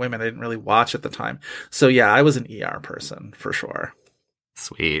Designing Women, I didn't really watch at the time. So yeah, I was an ER person for sure.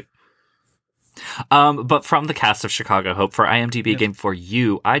 Sweet. But from the cast of Chicago Hope for IMDb Game for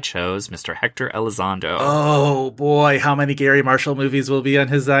You, I chose Mr. Hector Elizondo. Oh boy, how many Gary Marshall movies will be on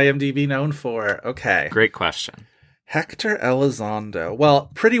his IMDb known for? Okay. Great question. Hector Elizondo.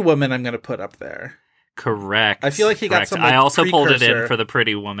 Well, Pretty Woman I'm going to put up there. Correct. I feel like he got some I also precursor. pulled it in for the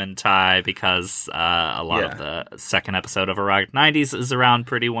Pretty Woman tie because a lot of the second episode of Erotic 90s is around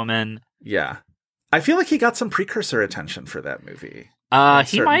Pretty Woman. Yeah. I feel like he got some precursor attention for that movie.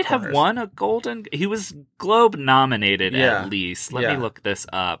 He might have won a Golden... He was Globe nominated at least. Let me look this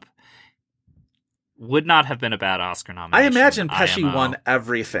up. Would not have been a bad Oscar nomination. I imagine Pesci won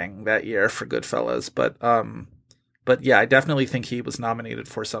everything that year for Goodfellas, but yeah, I definitely think he was nominated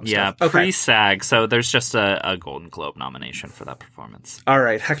for some stuff. Yeah, pre-SAG, so there's just a Golden Globe nomination for that performance. All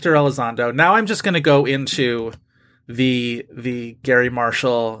right, Hector Elizondo. Now I'm just going to go into the Gary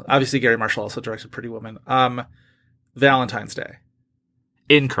Marshall... Obviously, Gary Marshall also directed Pretty Woman. Valentine's Day.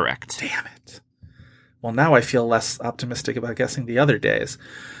 Incorrect. Damn it. Well, now I feel less optimistic about guessing the other days.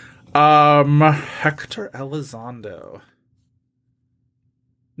 Hector Elizondo.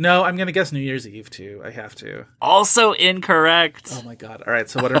 No, I'm going to guess New Year's Eve, too. I have to. Also incorrect. Oh, my God. All right,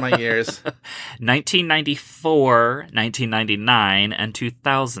 so what are my years? 1994, 1999, and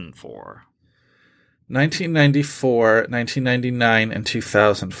 2004. 1994, 1999, and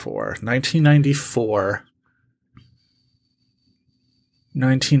 2004. 1994...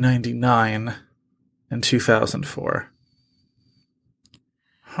 1999 and 2004.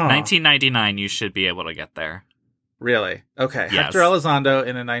 1999, you should be able to get there. Really? Okay. Yes. Hector Elizondo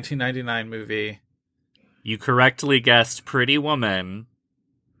in a 1999 movie. You correctly guessed Pretty Woman.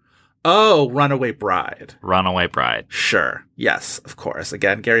 Oh, Runaway Bride. Runaway Bride. Sure. Yes, of course.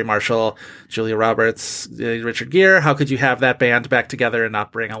 Again, Gary Marshall, Julia Roberts, Richard Gere. How could you have that band back together and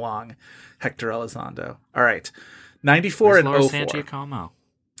not bring along Hector Elizondo? All right. 94 Where's and Laura 04. San Giacomo?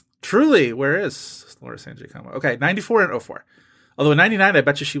 Truly, where is Laura San Giacomo? Okay, 94 and 04. Although in 99, I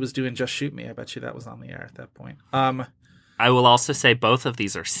bet you she was doing Just Shoot Me. I bet you that was on the air at that point. I will also say both of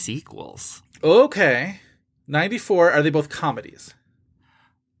these are sequels. Okay. 94, are they both comedies?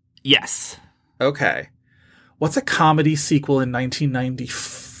 Yes. Okay. What's a comedy sequel in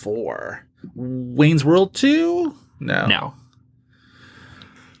 1994? Wayne's World 2? No.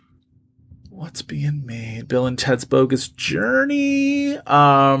 What's being made? Bill and Ted's Bogus Journey?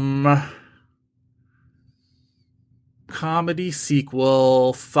 Comedy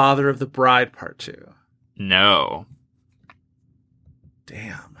sequel, Father of the Bride Part 2. No.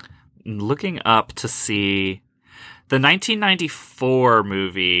 Damn. Looking up to see the 1994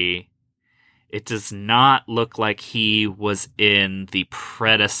 movie, it does not look like he was in the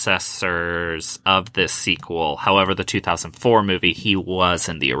predecessors of this sequel. However, the 2004 movie, he was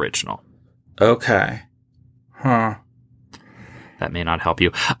in the original. Okay. Huh. That may not help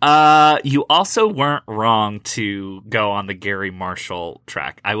you. You also weren't wrong to go on the Gary Marshall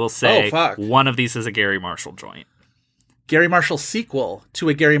track. I will say one of these is a Gary Marshall joint. Gary Marshall sequel to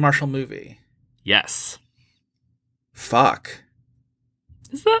a Gary Marshall movie. Yes. Fuck.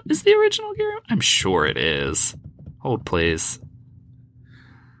 Is the original Gary? I'm sure it is. Hold, please.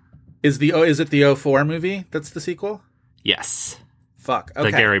 Is it the 04 movie that's the sequel? Yes. Fuck.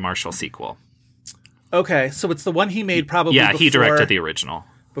 Okay. The Gary Marshall sequel. Okay, so it's the one he made probably before... Yeah, he directed the original.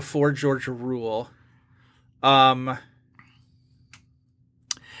 Before Georgia Rule.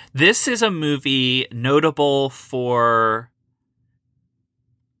 This is a movie notable for...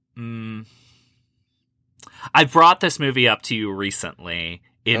 I brought this movie up to you recently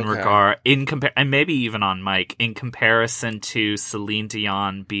and maybe even on mic, in comparison to Celine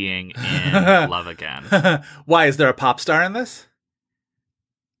Dion being in Love Again. Why? Is there a pop star in this?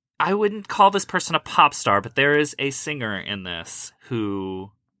 I wouldn't call this person a pop star, but there is a singer in this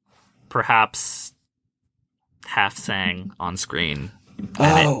who perhaps half sang on screen.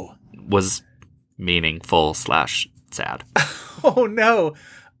 Oh. And it was meaningful / sad. Oh, no.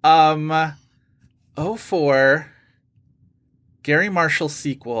 04 Gary Marshall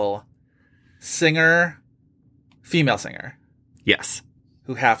sequel, female singer. Yes.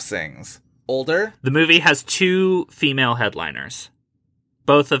 Who half sings. Older? The movie has 2 female headliners,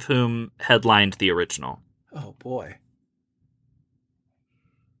 both of whom headlined the original. Oh, boy.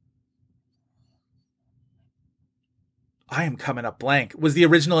 I am coming up blank. Was the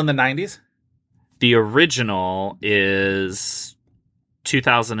original in the 90s? The original is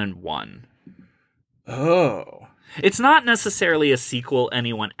 2001. Oh. It's not necessarily a sequel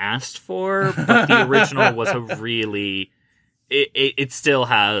anyone asked for, but the original was a really... It still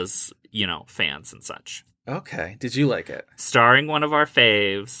has, fans and such. Okay. Did you like it? Starring one of our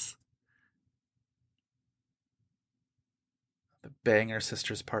faves. The Banger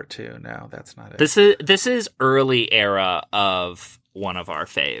Sisters Part 2. No, that's not it. This is early era of one of our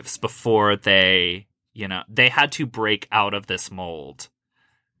faves, before they had to break out of this mold.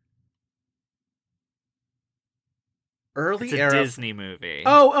 Early it's era. a Disney movie.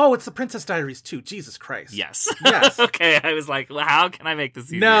 Oh, it's The Princess Diaries 2. Jesus Christ. Yes. Yes. Okay, I was like, well, how can I make this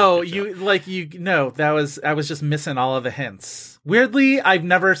easier? No, I was just missing all of the hints. Weirdly, I've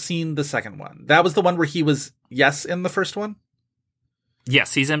never seen the second one. That was the one where he was in the first one?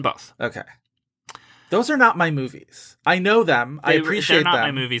 Yes, he's in both. Okay. Those are not my movies. I know them. I appreciate them. They're not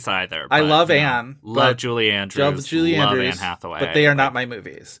my movies either. I love Anne. Love Julie Andrews. Love Anne Hathaway. But they are not my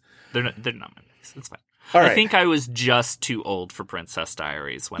movies. They're not my movies. It's fine. All right. I think I was just too old for Princess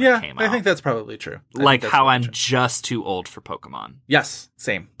Diaries when it came out. I think that's probably true. Like how I'm just too old for Pokemon. Yes,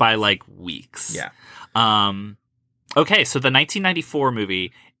 same. By like weeks. Yeah. Okay, so the 1994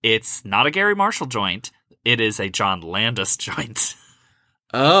 movie, it's not a Gary Marshall joint. It is a John Landis joint.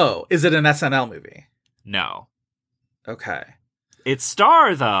 Oh, is it an SNL movie? No. Okay. Its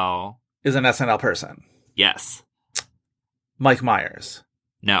star, though, is an SNL person. Yes. Mike Myers.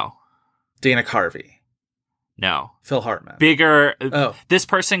 No. Dana Carvey. No. Phil Hartman. Bigger. Oh. This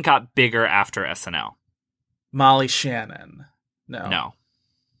person got bigger after SNL. Molly Shannon. No. No.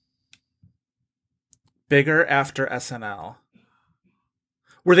 Bigger after SNL.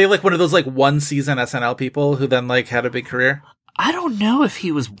 Were they like one of those like one season SNL people who then like had a big career? I don't know if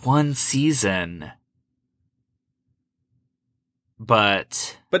he was one season.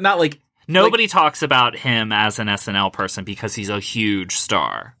 But not like... Nobody talks about him as an SNL person because he's a huge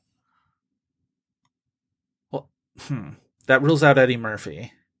star. Well, that rules out Eddie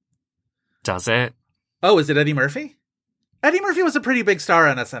Murphy. Does it? Oh, is it Eddie Murphy? Eddie Murphy was a pretty big star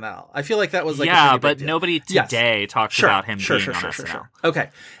on SNL. I feel like that was like a but nobody today talks about him being on SNL. Sure.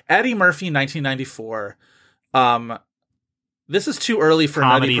 Okay, Eddie Murphy, 1994. This is too early for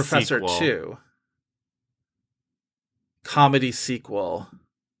Nutty Professor 2. Comedy sequel.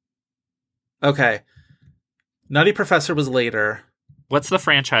 Okay, Nutty Professor was later. What's the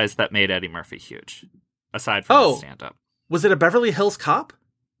franchise that made Eddie Murphy huge? Aside from his stand-up. Was it a Beverly Hills Cop?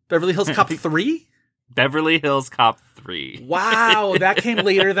 Beverly Hills Cop 3? Beverly Hills Cop 3. Wow, that came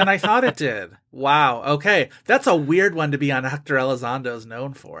later than I thought it did. Wow, okay. That's a weird one to be on Hector Elizondo's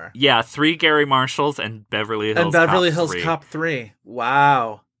known for. Yeah, 3 Gary Marshalls and Beverly Hills Cop 3.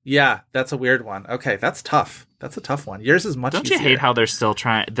 Wow. Yeah, that's a weird one. Okay, that's tough. That's a tough one. Yours is much Don't easier. You hate how they're still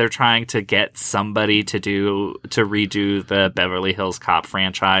trying to get somebody to redo the Beverly Hills Cop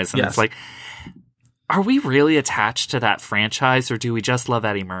franchise? And It's like, are we really attached to that franchise, or do we just love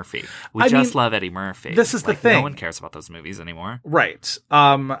Eddie Murphy? We love Eddie Murphy. This is the thing. No one cares about those movies anymore. Right.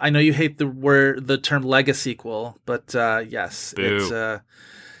 I know you hate the term legacy sequel, but yes. Boo.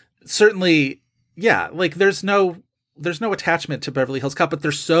 It's certainly, like there's no attachment to Beverly Hills Cop, but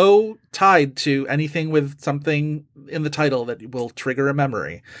they're so tied to anything with something in the title that will trigger a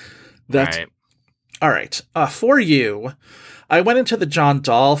memory. Right. All right. For you, I went into the John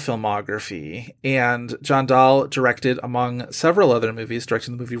Dahl filmography, and John Dahl directed, among several other movies,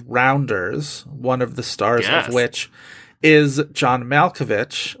 directed the movie Rounders, one of the stars of which is John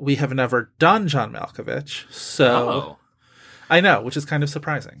Malkovich. We have never done John Malkovich, so I know, which is kind of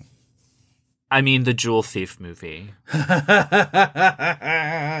surprising. I mean, the Jewel Thief movie. Yes.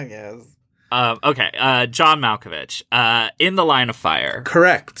 Okay. John Malkovich. In the Line of Fire.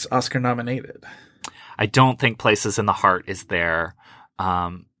 Correct. Oscar nominated. I don't think Places in the Heart is there.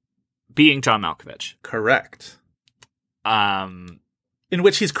 Being John Malkovich. Correct. In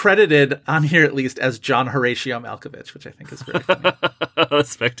which he's credited on here at least as John Horatio Malkovich, which I think is very funny.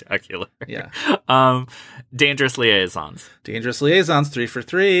 Spectacular. Yeah. Dangerous Liaisons. Dangerous Liaisons, 3 for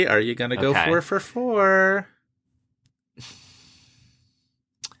 3. Are you going to go 4 for 4?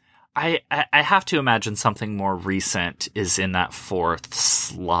 I have to imagine something more recent is in that 4th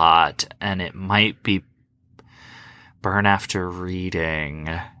slot, and it might be Burn After Reading.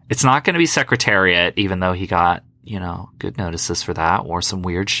 It's not going to be Secretariat, even though he got, good notices for that, or some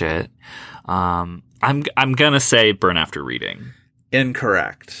weird shit. I'm going to say Burn After Reading.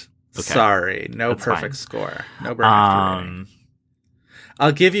 Incorrect. Okay. Sorry. No That's perfect fine. Score. No Burn After Reading.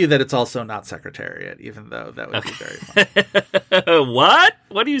 I'll give you that it's also not Secretariat, even though that would be very funny. What?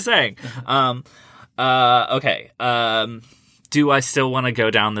 What are you saying? Okay. Do I still want to go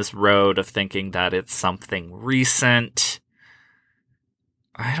down this road of thinking that it's something recent?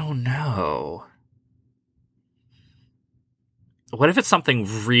 I don't know. What if it's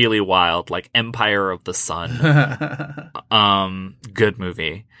something really wild, like Empire of the Sun? Good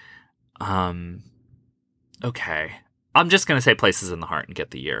movie. Okay. I'm just going to say Places in the Heart and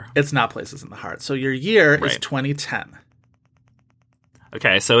get the year. It's not Places in the Heart. So your year is 2010.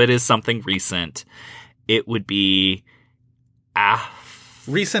 Okay, so it is something recent. It would be...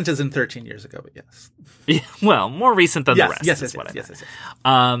 recent is in 13 years ago, but yes. Well, more recent than the rest. Yes.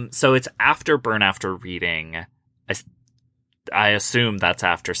 So it's after Burn After Reading. I assume that's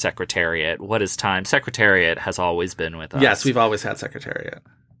after Secretariat. What is time? Secretariat has always been with us. Yes, we've always had Secretariat.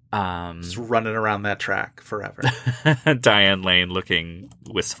 Just running around that track forever. Diane Lane looking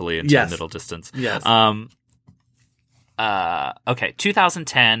wistfully into the middle distance. Yes. Okay,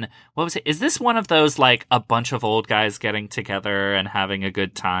 2010. What was it? Is this one of those, like, a bunch of old guys getting together and having a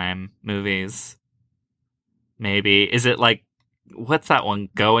good time movies? Maybe. Is it like, what's that one?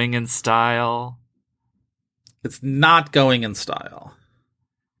 Going in Style? It's not Going in Style.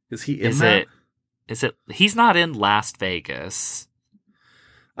 Is he in that? Is it? He's not in Las Vegas.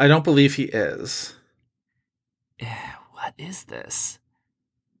 I don't believe he is. What is this?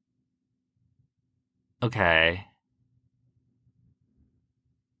 Okay.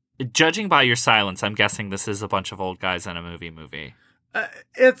 Judging by your silence, I'm guessing this is a bunch of old guys in a movie.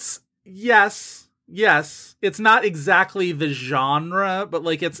 It's yes. It's not exactly the genre, but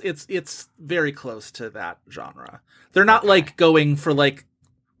like it's very close to that genre. They're not like going for like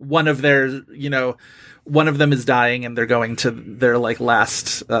one of their, one of them is dying and they're going to their like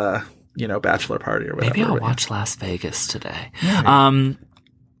last bachelor party or whatever. Maybe I'll watch Las Vegas today. Yeah.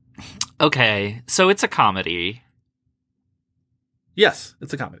 Okay, so it's a comedy. Yes,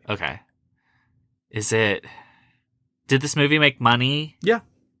 it's a comedy. Okay. Did this movie make money? Yeah.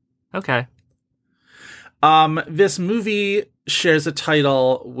 Okay. This movie shares a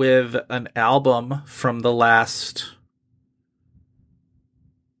title with an album from the last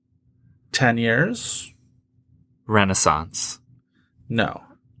 10 years. Renaissance. No.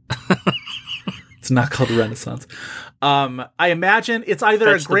 It's not called Renaissance. I imagine it's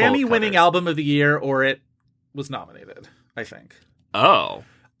either a Grammy-winning album of the year or it was nominated, I think. Oh.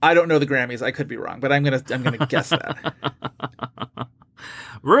 I don't know the Grammys. I could be wrong, but I'm gonna guess that.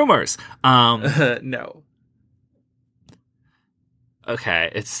 Rumors. No.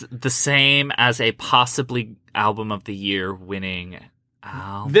 Okay, it's the same as a possibly album of the year winning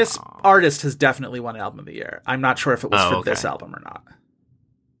album. This artist has definitely won album of the year. I'm not sure if it was for this album or not.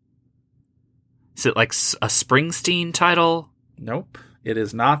 Is it like a Springsteen title? Nope. It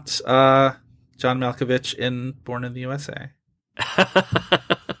is not John Malkovich in Born in the USA.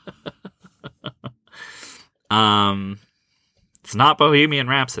 It's not Bohemian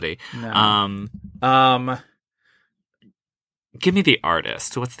Rhapsody. No. Give me the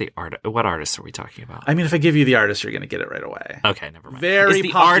artist. What's the artist? What artist are we talking about? I mean, if I give you the artist, you're going to get it right away. Okay, never mind. Very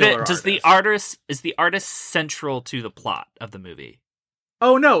popular artist. Is the artist central to the plot of the movie?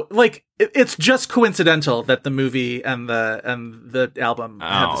 Oh no! Like it's just coincidental that the movie and the album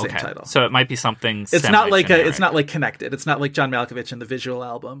have the same title. So it might be something. It's not like it's not like connected. It's not like John Malkovich in the visual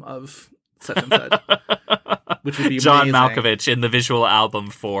album of such and such, which would be John amazing. Malkovich in the visual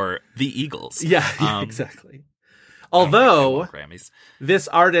album for the Eagles. Yeah, exactly. Although this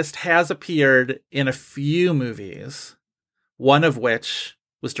artist has appeared in a few movies, one of which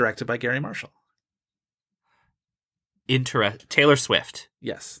was directed by Gary Marshall. Taylor Swift.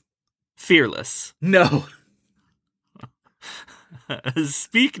 Yes. Fearless. No.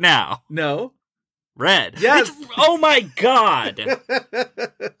 Speak now. No. Red. Yes. Oh my God.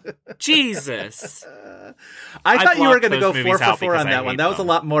 Jesus. I thought you were going to go blocked those 4 movies for out 4 on because I that one. hate That was a them.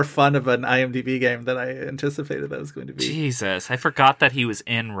 lot more fun of an IMDb game than I anticipated that was going to be. Jesus. I forgot that he was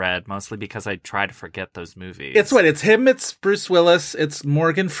in Red, mostly because I try to forget those movies. It's what? It's him, it's Bruce Willis, it's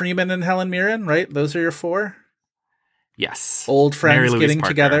Morgan Freeman and Helen Mirren, right? Those are your 4? Yes. Old Mary friends Louise getting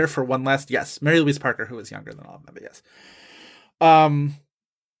Parker. together for one last... Yes, Mary Louise Parker, who was younger than all of them, but yes.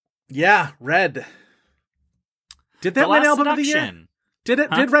 Yeah, Red. Did that The win Last Album of the Year? Seduction. Did it?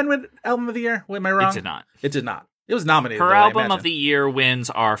 Huh? Did Ren win Album of the Year? Am I wrong? It did not. It did not. It was nominated. Her though, I album of imagine. the year wins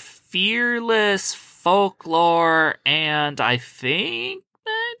are Fearless, Folklore, and I think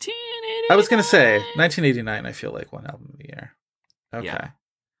 1989. I was going to say 1989. I feel like won Album of the Year. Okay. Yeah.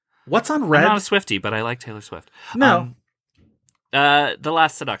 What's on Red? I'm not a Swiftie, but I like Taylor Swift. No. The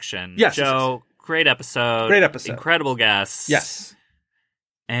Last Seduction. Yes, Joe, yes. great episode. Great episode. Incredible guests. Yes.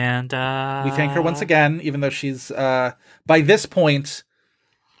 And We thank her once again, even though she's by this point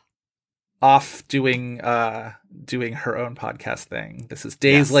off doing her own podcast thing. This is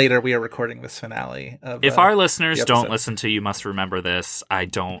days later. We are recording this finale. If our listeners the don't episode. listen to You Must Remember This, I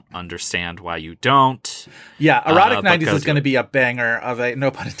don't understand why you don't. Yeah, Erotic but 90s go is going to do be a banger of a,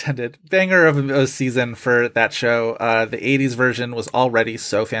 no pun intended, banger of a season for that show. The 80s version was already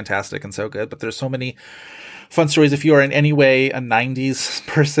so fantastic and so good, but there's so many fun stories. If you are in any way a 90s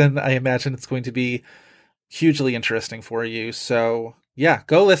person, I imagine it's going to be hugely interesting for you. So yeah,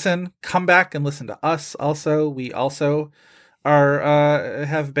 go listen, come back and listen to us. Also, we also are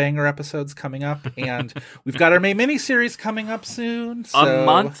have banger episodes coming up, and we've got our May miniseries coming up soon. So A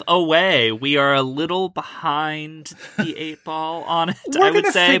month away. We are a little behind the 8 ball on it, We're I would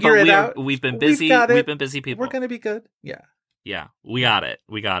gonna say, figure but it out. we've been We've busy. got it. We've been busy people. we're going to be good. Yeah. Yeah, we got it.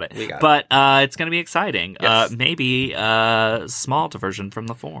 We got it. We got but it's going to be exciting. Yes. Maybe a small diversion from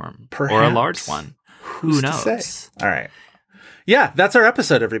the form. Or a Perhaps. large one. Who's Who to knows? say? All right. Yeah, that's our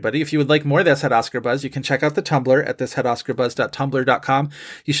episode, everybody. If you would like more of This Had Oscar Buzz, you can check out the Tumblr at thishadoscarbuzz.tumblr.com.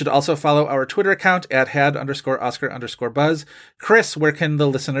 You should also follow our Twitter account at had_Oscar_Buzz. Chris, where can the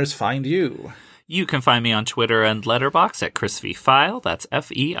listeners find you? You can find me on Twitter and Letterboxd at ChrisVFile. That's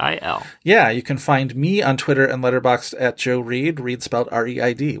Feil. Yeah, you can find me on Twitter and Letterboxd at Joe Reed, Reed spelled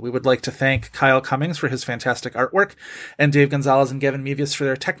R-E-I-D. We would like to thank Kyle Cummings for his fantastic artwork and Dave Gonzalez and Gavin Mevius for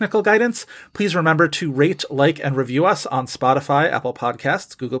their technical guidance. Please remember to rate, like, and review us on Spotify, Apple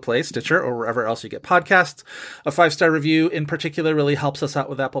Podcasts, Google Play, Stitcher, or wherever else you get podcasts. A 5-star review in particular really helps us out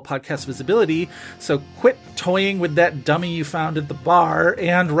with Apple Podcast visibility, so quit toying with that dummy you found at the bar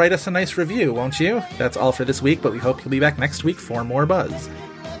and write us a nice review, won't you? That's all for this week, but we hope you'll be back next week for more Buzz.